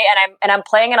to grow on me, and I'm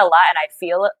playing it a lot, and I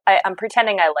feel I'm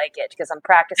pretending I like it because I'm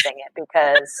practicing it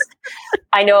because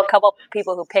I know a couple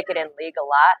people who pick it in League a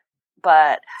lot,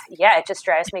 but yeah, it just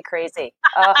drives me crazy.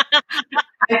 I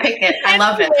pick it. I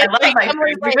love it. I love Viper.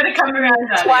 You're going to come around.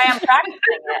 That's why I'm practicing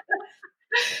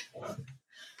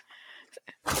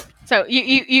it. So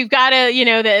you've got to,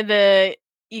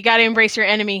 you got to embrace your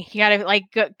enemy. You got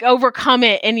to overcome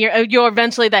it, and you'll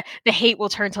eventually the hate will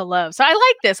turn to love. So I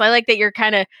like this. I like that you're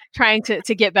kind of trying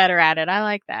to get better at it. I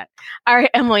like that. All right,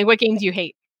 Emily, what game do you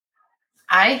hate?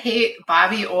 I hate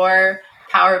Bobby Orr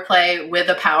power play with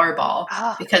a power ball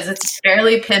because it's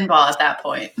barely pinball at that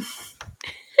point.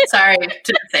 Sorry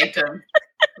to the Sanctum,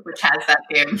 which has that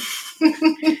game.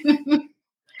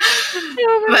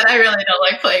 But I really don't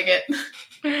like playing it.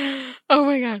 Oh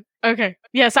my God. Okay.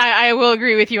 Yes, I will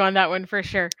agree with you on that one for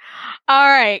sure. All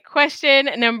right. Question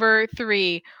number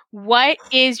 3. What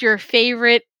is your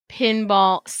favorite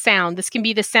pinball sound? This can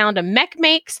be the sound a mech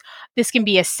makes. This can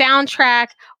be a soundtrack,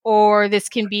 or this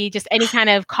can be just any kind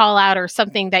of call out or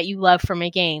something that you love from a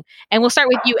game. And we'll start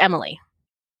with you, Emily.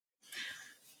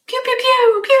 Pew, pew,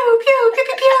 pew, pew, pew, pew,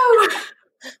 pew,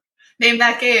 pew. Name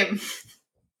that game.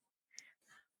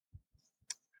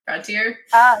 Frontier?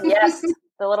 Yes.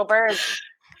 The little bird.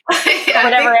 Yeah,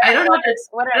 I don't know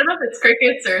if it's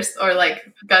crickets or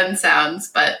like gun sounds,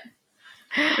 but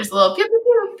there's a little pew,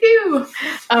 pew, pew, pew.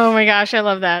 Oh my gosh, I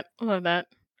love that. I love that.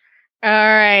 All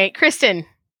right, Kristen.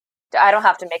 I don't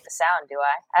have to make the sound, do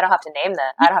I? I don't have to name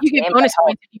that. I don't have to name bonus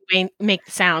points if you make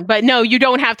the sound, but no, you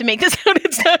don't have to make the sound.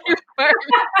 It's not your part.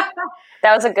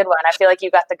 That was a good one. I feel like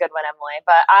you got the good one, Emily.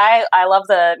 But I love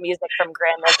the music from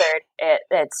Grand Lizard.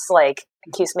 It's like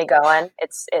it keeps me going.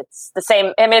 It's the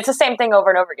same. I mean, it's the same thing over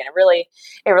and over again.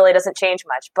 It really doesn't change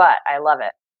much, but I love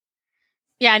it.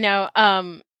 Yeah, no.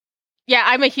 Yeah,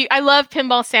 I love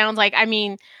pinball sounds. Like, I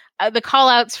mean, the call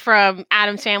outs from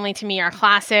Addams Family to me are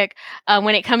classic.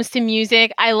 When it comes to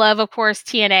music, I love, of course,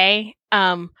 TNA.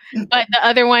 But the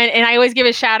other one, and I always give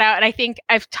a shout out, and I think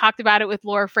I've talked about it with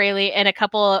Laura Fraley in a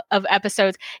couple of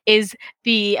episodes, is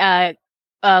the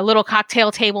little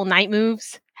cocktail table night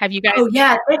moves. Have you guys? Oh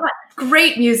yeah, they have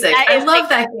great music. I love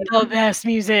that game. The best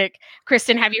music.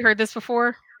 Kristen, have you heard this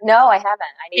before? No, I haven't.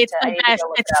 It's the best.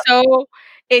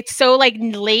 It's so like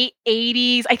late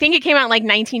 80s. I think it came out in like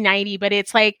 1990, but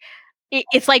it's like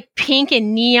it's like pink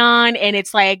and neon, and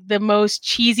it's like the most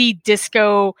cheesy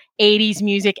disco 80s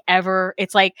music ever.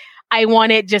 It's like I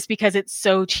want it just because it's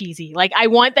so cheesy. Like I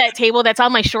want that table. That's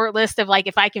on my short list of like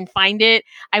if I can find it,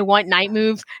 I want night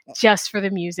moves just for the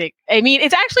music. I mean,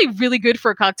 it's actually really good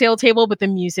for a cocktail table, but the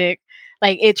music,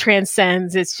 like it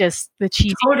transcends. It's just the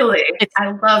cheesy. Totally.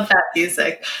 I love that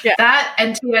music. Yeah. That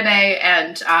and TNA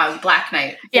and Black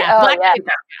Knight. Yeah. Black Knight.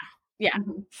 Yeah.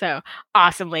 So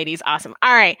awesome, ladies. Awesome.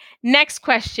 All right. Next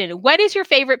question. What is your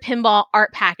favorite pinball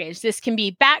art package? This can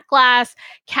be back glass,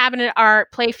 cabinet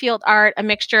art, playfield art, a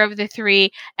mixture of the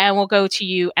 3. And we'll go to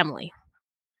you, Emily.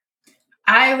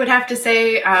 I would have to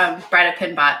say Bride of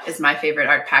Pinbot is my favorite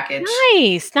art package.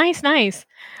 Nice.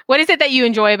 What is it that you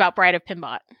enjoy about Bride of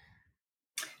Pinbot?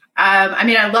 I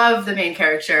mean, I love the main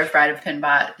character of Bride of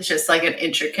Pinbot. It's just like an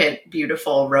intricate,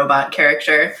 beautiful robot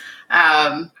character.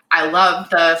 I love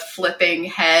the flipping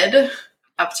head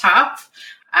up top.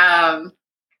 I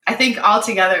think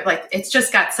altogether, like, it's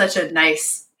just got such a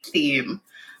nice theme.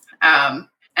 And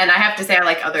I have to say, I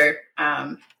like other,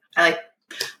 I'm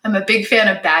a big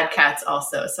fan of Bad Cats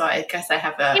also. So I guess I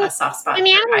have a soft spot for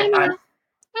Python.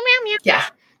 Yeah.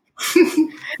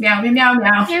 Meow, meow, meow,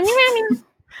 meow. Meow, meow, meow, meow.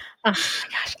 Oh my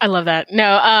gosh, I love that.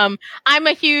 No, I'm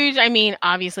a huge,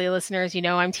 obviously listeners,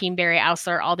 I'm Team Barry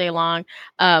Ousler all day long.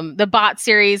 The bot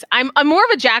series, I'm more of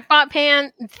a Jackbot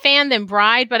fan than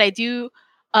Bride, but I do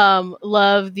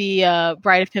love the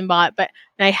Bride of Pinbot, but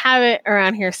I have it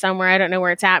around here somewhere. I don't know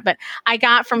where it's at, but I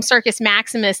got from Circus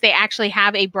Maximus, they actually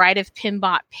have a Bride of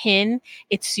Pinbot pin.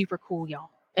 It's super cool, y'all.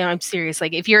 And I'm serious.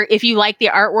 Like if you like the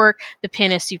artwork, the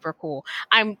pin is super cool.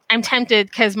 I'm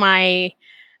tempted because my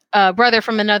brother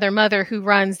from another mother who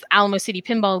runs Alamo City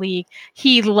Pinball League,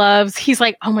 he's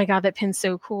like, oh my God, that pin's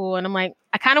so cool. And I'm like,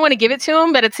 I kind of want to give it to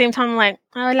him, but at the same time, I'm like,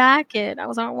 I like it. I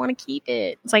want to keep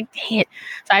it. It's like, dang it.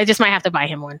 So I just might have to buy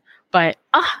him one. But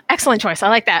excellent choice. I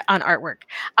like that on artwork.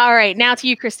 All right, now to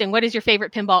you, Kristen. What is your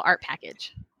favorite pinball art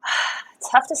package? It's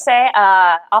tough to say.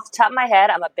 Off the top of my head,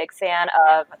 I'm a big fan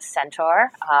of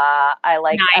Centaur. I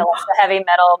like the heavy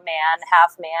metal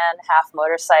half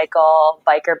motorcycle,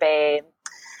 biker babe.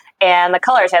 And the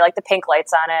colors, I like the pink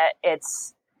lights on it.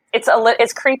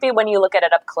 It's creepy when you look at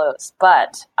it up close,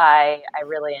 but I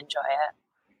really enjoy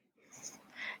it.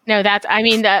 No, that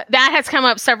has come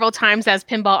up several times as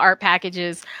pinball art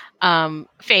packages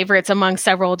favorites among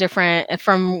several different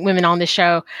from women on the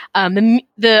show.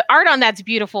 The art on that's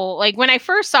beautiful. Like when I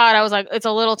first saw it, I was like, it's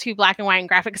a little too black and white and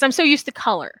graphic because I'm so used to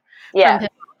color. Yeah.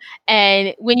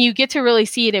 And when you get to really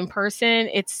see it in person,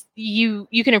 it's you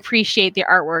can appreciate the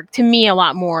artwork to me a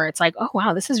lot more. It's like, oh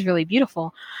wow, this is really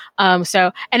beautiful. And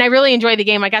I really enjoyed the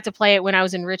game. I got to play it when I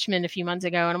was in Richmond a few months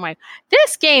ago, and I'm like,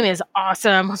 this game is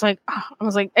awesome. I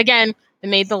was like, again, it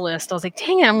made the list. I was like,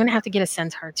 dang it, I'm gonna have to get a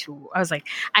Centaur too. I was like,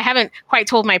 I haven't quite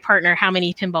told my partner how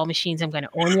many pinball machines I'm gonna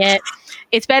own yet.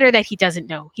 It's better that he doesn't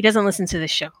know. He doesn't listen to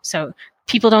this show, so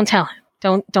people don't tell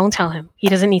him. Don't tell him. He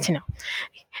doesn't need to know.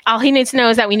 All he needs to know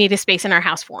is that we need a space in our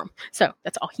house for him. So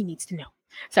that's all he needs to know.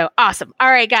 So awesome.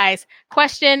 All right, guys.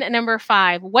 Question number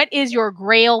 5. What is your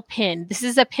grail pin? This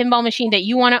is a pinball machine that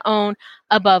you want to own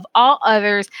above all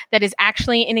others that is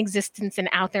actually in existence and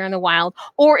out there in the wild.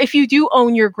 Or if you do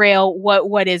own your grail,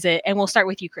 what is it? And we'll start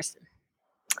with you, Kristen.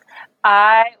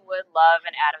 I would love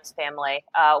an Addams Family.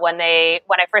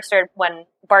 When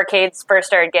Barcades first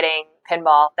started getting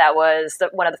pinball, that was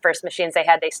one of the first machines they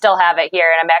had. They still have it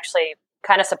here, and I'm actually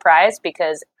kind of surprised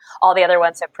because all the other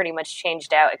ones have pretty much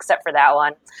changed out except for that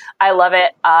one. I love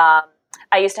it. I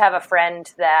used to have a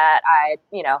friend that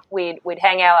we'd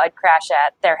hang out, I'd crash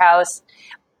at their house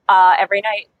every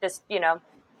night. Just,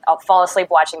 I'll fall asleep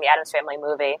watching the Addams Family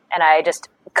movie, and I just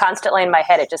constantly in my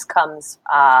head, it just comes,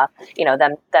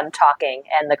 them talking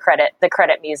and the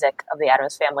credit music of the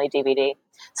Addams Family DVD.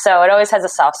 So it always has a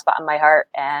soft spot in my heart,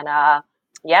 and I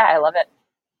love it.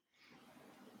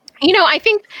 I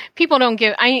think people don't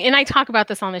give, and I talk about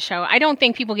this on the show, I don't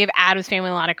think people give Addams Family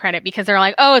a lot of credit because they're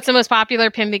like, oh, it's the most popular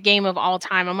pinball game of all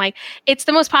time. I'm like, it's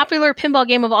the most popular pinball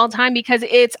game of all time because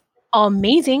it's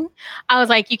amazing. I was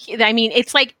like,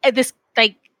 it's like this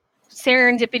like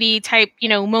serendipity type,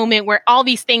 moment where all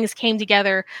these things came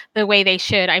together the way they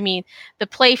should. I mean, the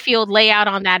play field layout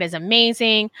on that is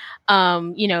amazing.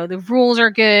 The rules are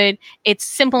good. It's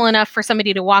simple enough for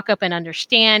somebody to walk up and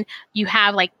understand. You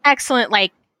have like excellent,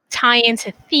 like, tie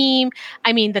into theme.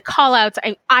 I mean, the call outs,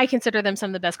 I consider them some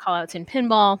of the best call outs in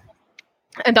pinball,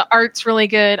 and the art's really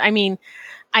good. I mean,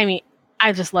 I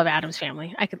just love Addams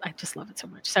Family. I just love it so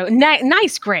much. So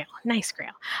nice grail.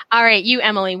 All right. You,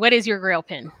 Emily, what is your grail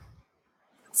pin?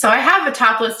 So I have a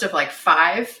top list of like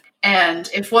 5. And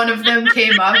if one of them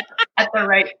came up at the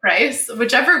right price,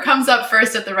 whichever comes up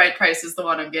first at the right price is the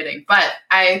one I'm getting. But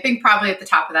I think probably at the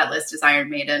top of that list is Iron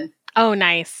Maiden. Oh,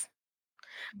 nice.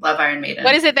 Love Iron Maiden.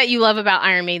 What is it that you love about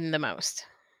Iron Maiden the most?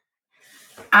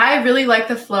 I really like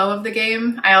the flow of the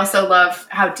game. I also love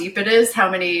how deep it is, how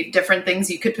many different things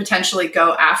you could potentially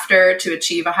go after to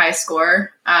achieve a high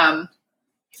score.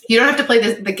 You don't have to play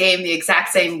the game the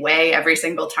exact same way every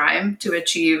single time to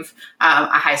achieve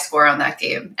a high score on that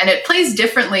game. And it plays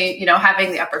differently,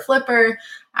 having the upper flipper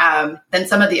than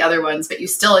some of the other ones, but you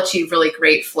still achieve really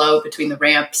great flow between the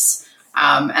ramps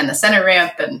and the center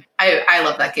ramp. And I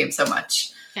love that game so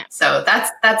much. Yeah. So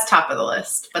that's top of the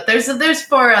list, but there's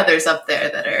 4 others up there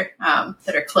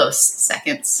that are close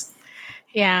seconds.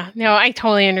 Yeah, no, I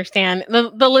totally understand.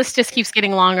 The list just keeps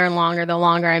getting longer and longer the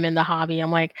longer I'm in the hobby.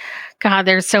 I'm like, God,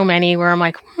 there's so many where I'm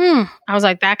like, I was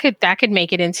like, that could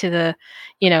make it into the,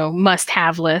 must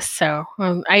have list. So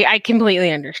I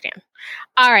completely understand.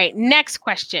 All right, next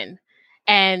question,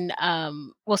 and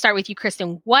we'll start with you,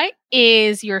 Kristen. What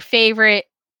is your favorite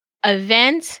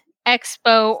event,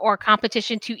 expo or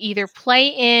competition to either play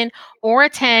in or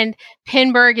attend,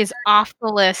 Pinburgh is off the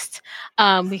list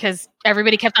because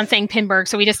everybody kept on saying Pinburgh,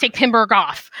 so we just take Pinburgh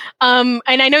off. And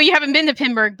I know you haven't been to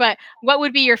Pinburgh, but what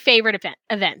would be your favorite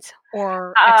event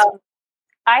or expo?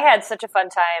 I had such a fun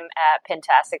time at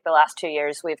Pintastic the last 2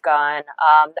 years we've gone.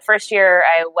 The first year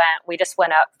we just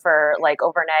went up for like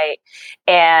overnight,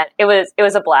 and it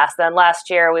was a blast. Then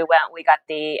last year we got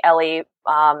the Ellie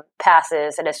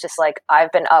passes, and it's just like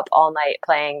I've been up all night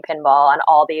playing pinball on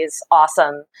all these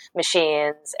awesome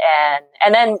machines,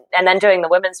 and then doing the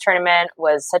women's tournament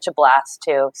was such a blast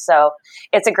too. So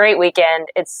it's a great weekend.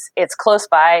 It's close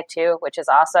by too, which is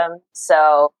awesome.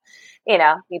 So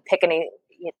you pick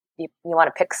you want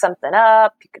to pick something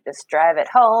up, you could just drive it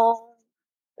home,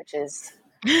 which is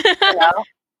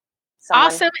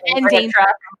awesome and dangerous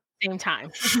at the same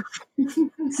time.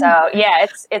 So yeah,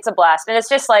 it's a blast, and it's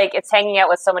just like it's hanging out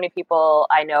with so many people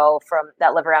I know from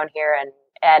that live around here,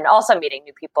 and also meeting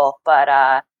new people. But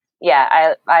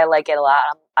yeah, I like it a lot.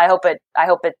 I hope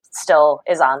it still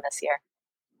is on this year.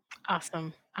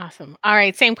 Awesome. All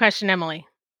right, same question, Emily.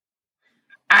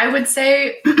 I would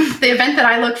say the event that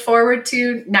I look forward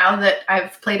to now that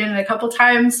I've played in it a couple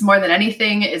times more than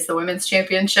anything is the Women's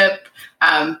Championship.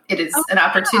 It is an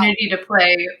opportunity to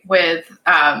play with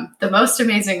the most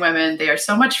amazing women. They are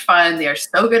so much fun. They are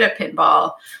so good at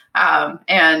pinball.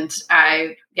 And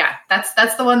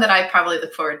that's the one that I probably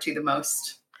look forward to the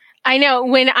most. I know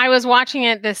when I was watching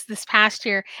it this past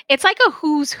year, it's like a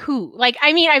who's who. Like,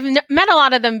 I mean, I've met a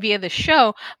lot of them via the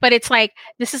show, but it's like,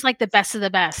 this is like the best of the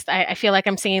best. I feel like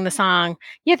I'm singing the song,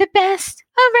 "You're the best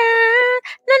around."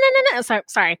 No.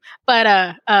 Sorry.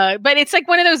 But it's like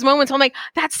one of those moments where I'm like,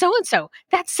 that's so-and-so,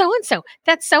 that's so-and-so,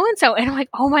 that's so-and-so. And I'm like,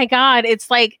 oh my God, it's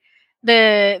like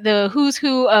the who's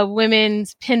who of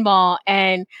women's pinball,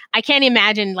 and I can't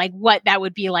imagine like what that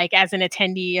would be like as an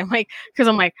attendee. I'm like, I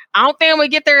don't think I'm gonna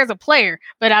get there as a player,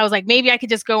 but I was like, maybe I could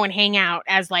just go and hang out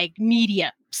as like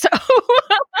media. So,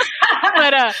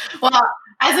 but well,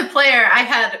 as a player, I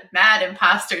had mad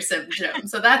imposter syndrome,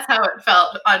 so that's how it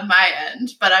felt on my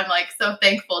end. But I'm like so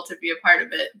thankful to be a part of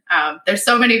it. There's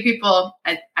so many people.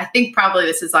 I think probably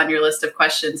this is on your list of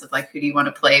questions of like, who do you want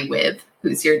to play with?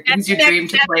 Who's your dream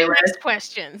to play with? Next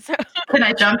question. So, can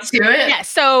I jump to it? Yeah.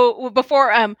 So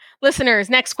before listeners,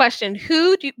 next question: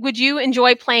 would you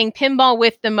enjoy playing pinball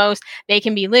with the most? They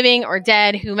can be living or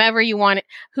dead, whomever you want.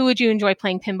 Who would you enjoy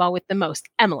playing pinball with the most?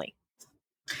 Emily.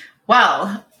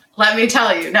 Well, let me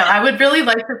tell you. No, I would really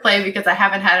like to play because I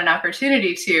haven't had an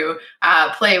opportunity to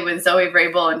play with Zoe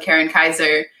Vrabel and Karen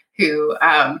Kaiser, who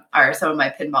are some of my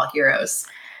pinball heroes.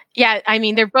 Yeah, I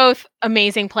mean, they're both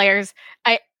amazing players.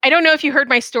 I don't know if you heard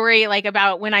my story, like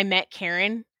about when I met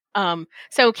Karen.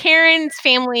 So Karen's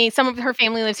family, some of her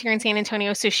family lives here in San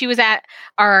Antonio. So she was at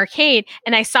our arcade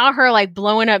and I saw her like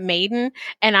blowing up Maiden.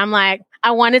 And I'm like, I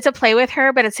wanted to play with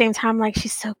her, but at the same time, like,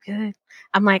 she's so good.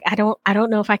 I'm like, I don't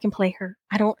know if I can play her.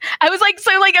 I was like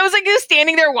just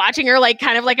standing there watching her, like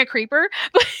kind of like a creeper,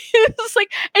 but it was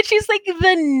like, and she's like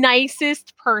the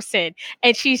nicest person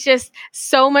and she's just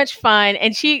so much fun.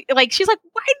 And she's like,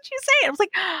 why did you say it? I was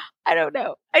like, I don't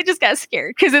know. I just got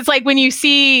scared. Cause it's like, when you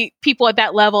see people at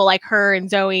that level, like her and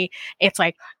Zoe, it's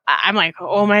like, I'm like,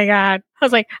 oh my God. I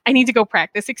was like, I need to go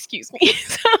practice. Excuse me.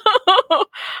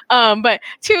 But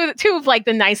two of like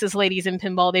the nicest ladies in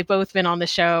pinball. They've both been on the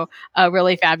show.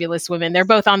 Really fabulous women. They're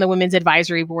both on the women's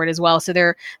advisory board as well. So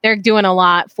they're doing a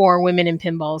lot for women in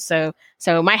pinball.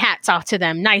 So my hat's off to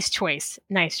them. Nice choice.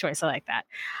 I like that.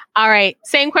 All right.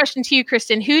 Same question to you,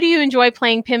 Kristen. Who do you enjoy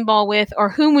playing pinball with, or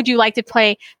whom would you like to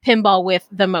play pinball with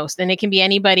the most? And it can be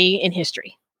anybody in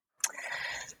history.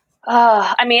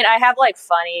 I mean, I have like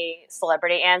funny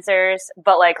celebrity answers,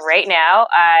 but like right now,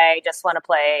 I just want to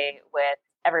play with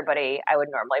everybody I would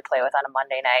normally play with on a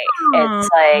Monday night. Aww. It's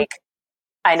like,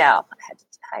 I know.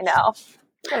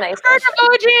 It's a nice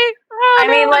emoji. I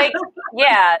mean, like,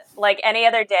 yeah, like any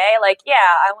other day, like, yeah,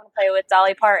 I want to play with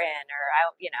Dolly Parton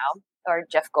or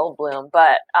Jeff Goldblum.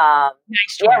 But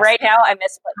nice yeah, right now I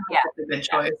miss. Yeah, that's a good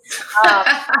choice.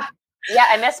 Yeah,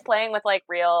 I miss playing with like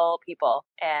real people,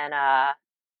 and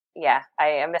yeah,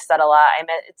 I miss that a lot.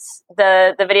 It's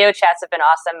the video chats have been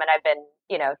awesome, and I've been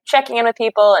checking in with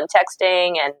people and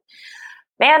texting, and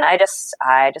man, I just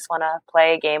want to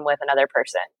play a game with another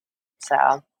person.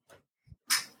 So,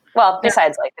 well,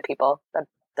 besides like the people,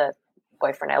 the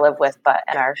boyfriend I live with, but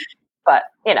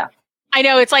I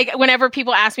know it's like whenever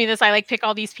people ask me this, I like pick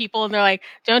all these people, and they're like,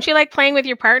 "Don't you like playing with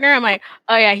your partner?" I'm like,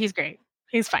 "Oh yeah, he's great.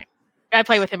 He's fine. I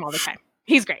play with him all the time.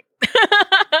 He's great."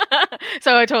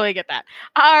 So I totally get that.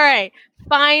 All right.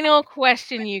 Final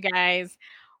question, you guys.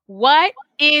 what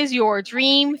is your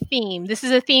dream theme? This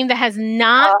is a theme that has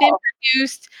not been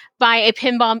produced by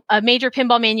a major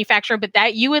pinball manufacturer, but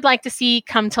that you would like to see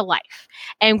come to life.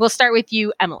 And we'll start with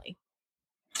you, Emily.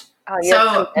 Oh,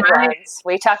 so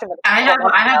we talked about. I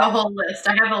have a whole list.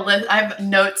 I have a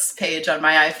notes page on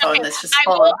my iPhone that's just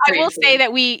full of I will say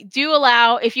that we do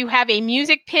allow, if you have a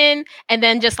music pin and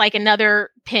then just like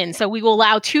another pin. So we will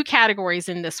allow 2 categories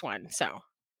in this one. So.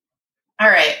 All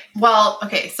right. Well,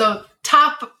 okay. So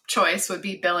top choice would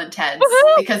be Bill and Ted's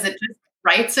because it just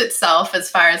writes itself as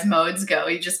far as modes go.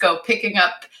 You just go picking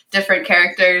up different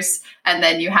characters, and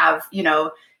then you have,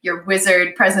 your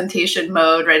wizard presentation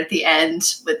mode right at the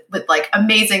end with like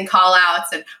amazing call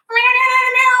outs and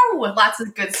with lots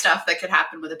of good stuff that could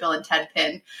happen with a Bill and Ted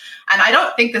pin. And I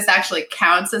don't think this actually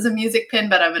counts as a music pin,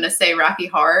 but I'm going to say Rocky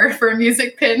Horror for a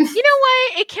music pin. You know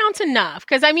what? It counts enough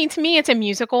because to me, it's a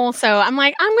musical. So I'm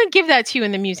like, I'm going to give that to you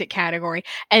in the music category.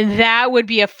 And that would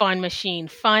be a fun machine.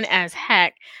 Fun as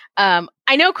heck.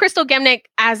 I know Crystal Gemnick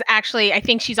I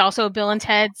think she's also a Bill and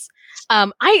Ted's.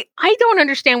 I don't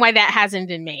understand why that hasn't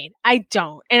been made. I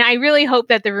don't. And I really hope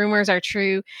that the rumors are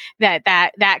true that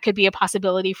could be a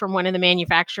possibility from one of the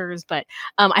manufacturers. But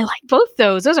I like both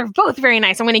those. Those are both very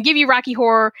nice. I'm going to give you Rocky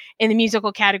Horror in the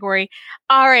musical category.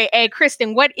 All right. Hey,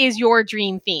 Kristen, what is your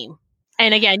dream theme?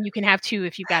 And again, you can have 2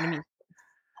 if you've got a music.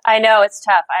 I know it's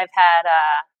tough.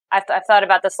 I've thought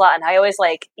about this a lot, and I always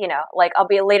I'll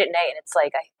be late at night and it's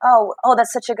like,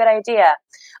 that's such a good idea.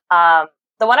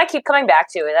 The one I keep coming back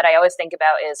to that I always think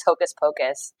about is Hocus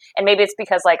Pocus. And maybe it's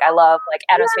because I love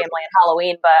Addams Family and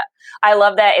Halloween, but I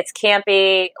love that it's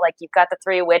campy. You've got the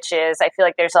 3 witches. I feel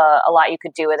like there's a lot you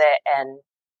could do with it. And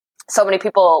so many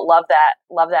people love that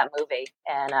movie,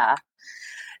 and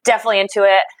definitely into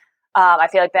it. I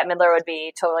feel like Bette Midler would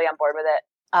be totally on board with it.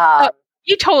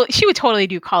 She would totally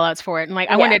do call outs for it. And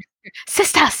I wanted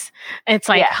sisters. And it's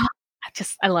I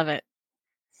love it.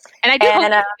 And I do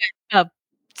hope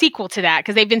sequel to that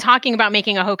because they've been talking about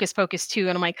making a Hocus Pocus 2,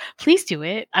 and I'm like, please do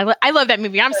it. I love that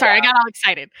movie. I'm sorry, I got all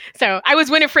excited. So I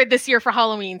was Winifred this year for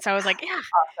Halloween, so I was like, yeah,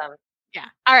 awesome, yeah.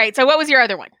 All right, so what was your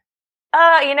other one?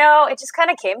 It just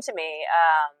kind of came to me.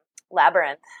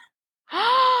 Labyrinth.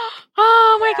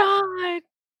 Oh my god,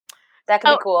 that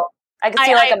could be cool. I could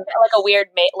see a weird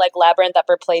labyrinth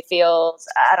upper playfield.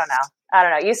 I don't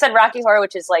know. You said Rocky Horror,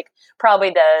 which is probably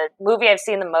the movie I've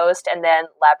seen the most, and then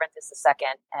Labyrinth is the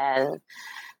second. And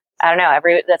I don't know.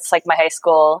 That's my high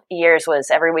school years was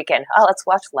every weekend. Oh, let's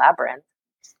watch Labyrinth.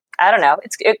 I don't know.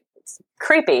 It's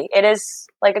creepy. It is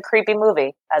a creepy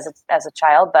movie as a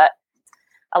child, but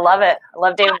I love it. I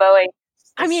love David Bowie.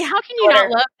 How can you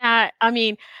not love that?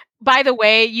 By the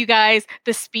way, you guys,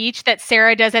 the speech that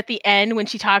Sarah does at the end when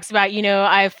she talks about,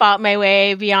 I've fought my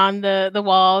way beyond the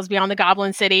walls, beyond the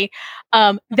Goblin City.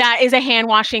 That is a hand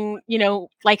washing,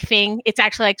 thing. It's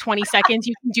actually 20 seconds.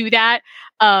 You can do that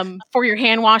for your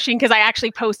hand washing because I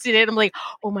actually posted it. I'm like,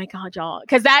 oh my God, y'all.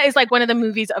 Because that is one of the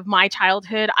movies of my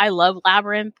childhood. I love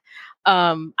Labyrinth.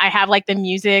 I have the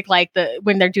music,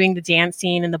 when they're doing the dance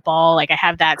scene and the ball, I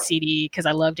have that CD because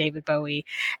I love David Bowie.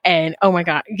 And oh my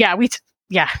God.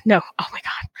 Yeah, no. Oh my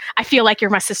God. I feel like you're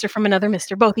my sister from another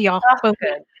mister. Both of y'all. Both.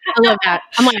 I love that.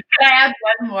 I'm can I add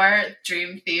one more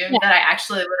dream theme that I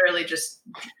actually literally just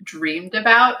dreamed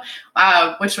about,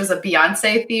 which was a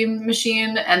Beyonce theme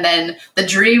machine. And then the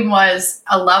dream was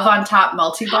a Love on Top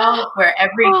multi-ball where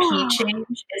every key change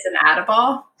is an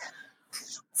add-a-ball.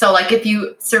 So if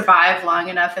you survive long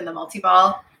enough in the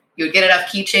multi-ball, you would get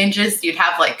enough key changes. You'd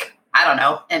have an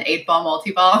 8-ball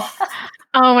multi-ball.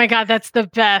 Oh my God, that's the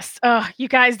best. Oh, you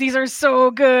guys, these are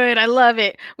so good. I love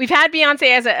it. We've had Beyonce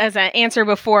as an answer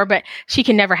before, but she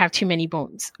can never have too many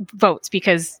votes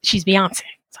because she's Beyonce.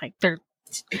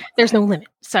 It's there's no limit.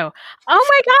 So, oh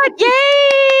my God,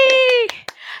 yay!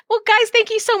 Well, guys, thank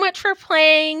you so much for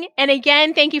playing. And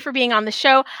again, thank you for being on the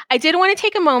show. I did want to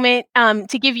take a moment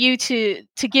to give you the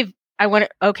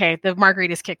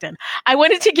margarita's kicked in. I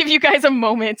wanted to give you guys a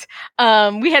moment.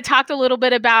 We had talked a little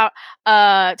bit about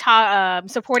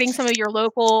supporting some of your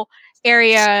local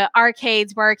area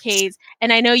arcades, barcades,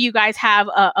 and I know you guys have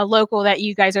a local that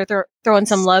you guys are throwing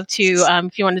some love to.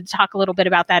 If you wanted to talk a little bit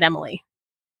about that, Emily.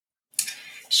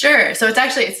 Sure. So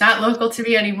it's not local to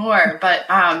me anymore, but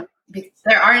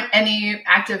there aren't any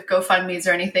active GoFundMes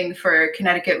or anything for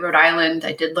Connecticut, Rhode Island.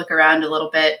 I did look around a little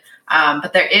bit.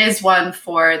 But there is one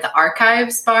for the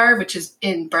Archives Bar, which is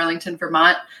in Burlington,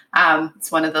 Vermont. It's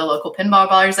one of the local pinball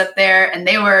bars up there, and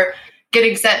they were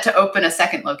getting set to open a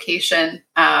second location.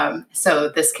 So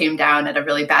this came down at a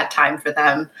really bad time for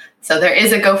them. So there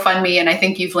is a GoFundMe, and I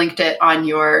think you've linked it on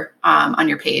your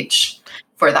page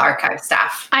for the archive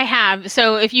staff. I have.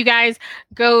 So if you guys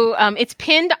go, it's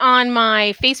pinned on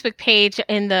my Facebook page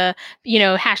in the,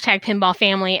 hashtag pinball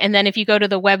family. And then if you go to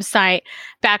the website,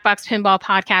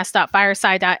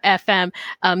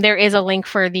 backboxpinballpodcast.fireside.fm, there is a link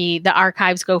for the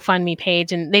archives GoFundMe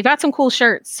page, and they've got some cool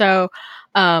shirts. So,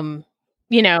 I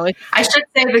should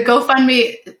say the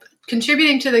GoFundMe,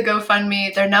 contributing to the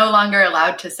GoFundMe, they're no longer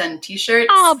allowed to send t-shirts.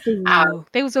 Oh,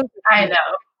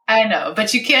 I know,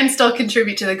 but you can still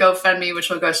contribute to the GoFundMe, which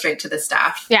will go straight to the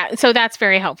staff. Yeah, so that's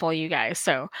very helpful, you guys.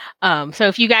 So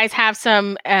if you guys have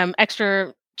some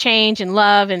extra change and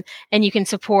love, and you can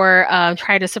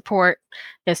try to support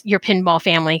your pinball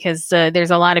family, because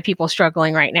there's a lot of people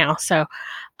struggling right now. So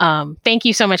thank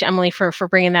you so much, Emily, for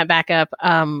bringing that back up.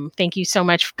 Thank you so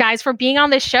much, guys, for being on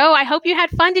this show. I hope you had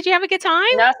fun. Did you have a good time?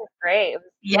 No, it was great.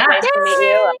 Yeah. Nice to meet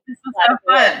you. This was so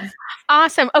fun.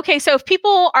 Awesome. Okay, so if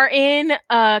people are in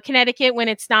Connecticut when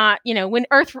it's not, when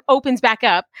Earth opens back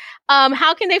up,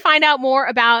 how can they find out more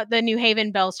about the New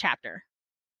Haven Bells chapter?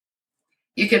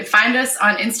 You can find us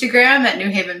on Instagram at New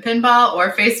Haven Pinball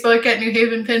or Facebook at New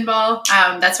Haven Pinball.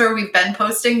 That's where we've been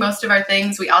posting most of our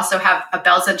things. We also have a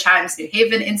Bells and Chimes New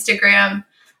Haven Instagram,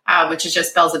 which is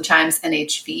just Bells and Chimes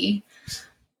NHV.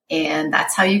 And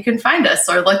that's how you can find us,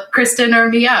 or look Kristen or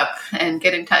me up and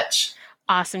get in touch.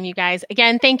 Awesome, you guys.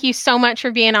 Again, thank you so much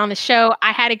for being on the show.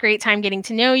 I had a great time getting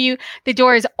to know you. The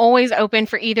door is always open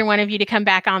for either one of you to come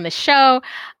back on the show.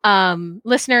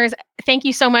 Listeners, thank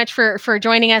you so much for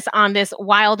joining us on this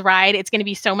wild ride. It's going to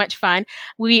be so much fun.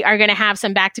 We are going to have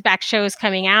some back-to-back shows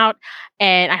coming out,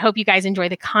 and I hope you guys enjoy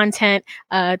the content.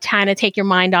 Trying to take your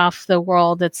mind off the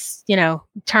world that's,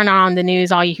 turn on the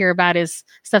news. All you hear about is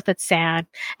stuff that's sad.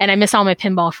 And I miss all my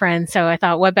pinball friends. So I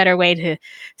thought, what better way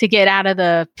to get out of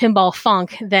the pinball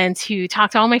funk than to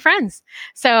talk to all my friends.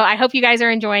 So I hope you guys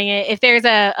are enjoying it. If there's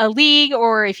a league,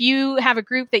 or if you have a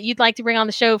group that you'd like to bring on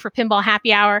the show for Pinball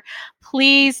Happy Hour,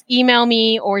 please email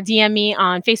me or DM me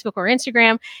on Facebook or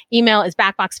Instagram. Email is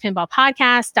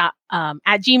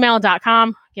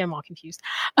backboxpinballpodcast@gmail.com. Again, I'm all confused.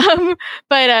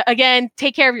 But again,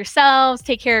 take care of yourselves,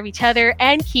 take care of each other,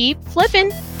 and keep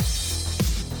flipping.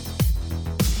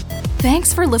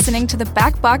 Thanks for listening to the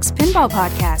Backbox Pinball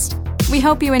Podcast. We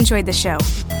hope you enjoyed the show.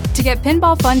 To get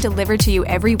pinball fun delivered to you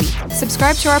every week,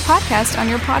 subscribe to our podcast on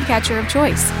your podcatcher of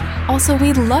choice. Also,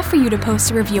 we'd love for you to post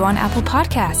a review on Apple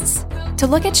Podcasts. To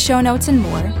look at show notes and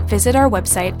more, visit our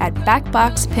website at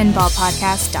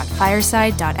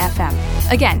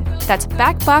backboxpinballpodcast.fireside.fm. Again, that's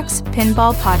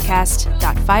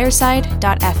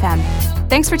backboxpinballpodcast.fireside.fm.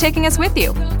 Thanks for taking us with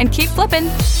you, and keep flipping!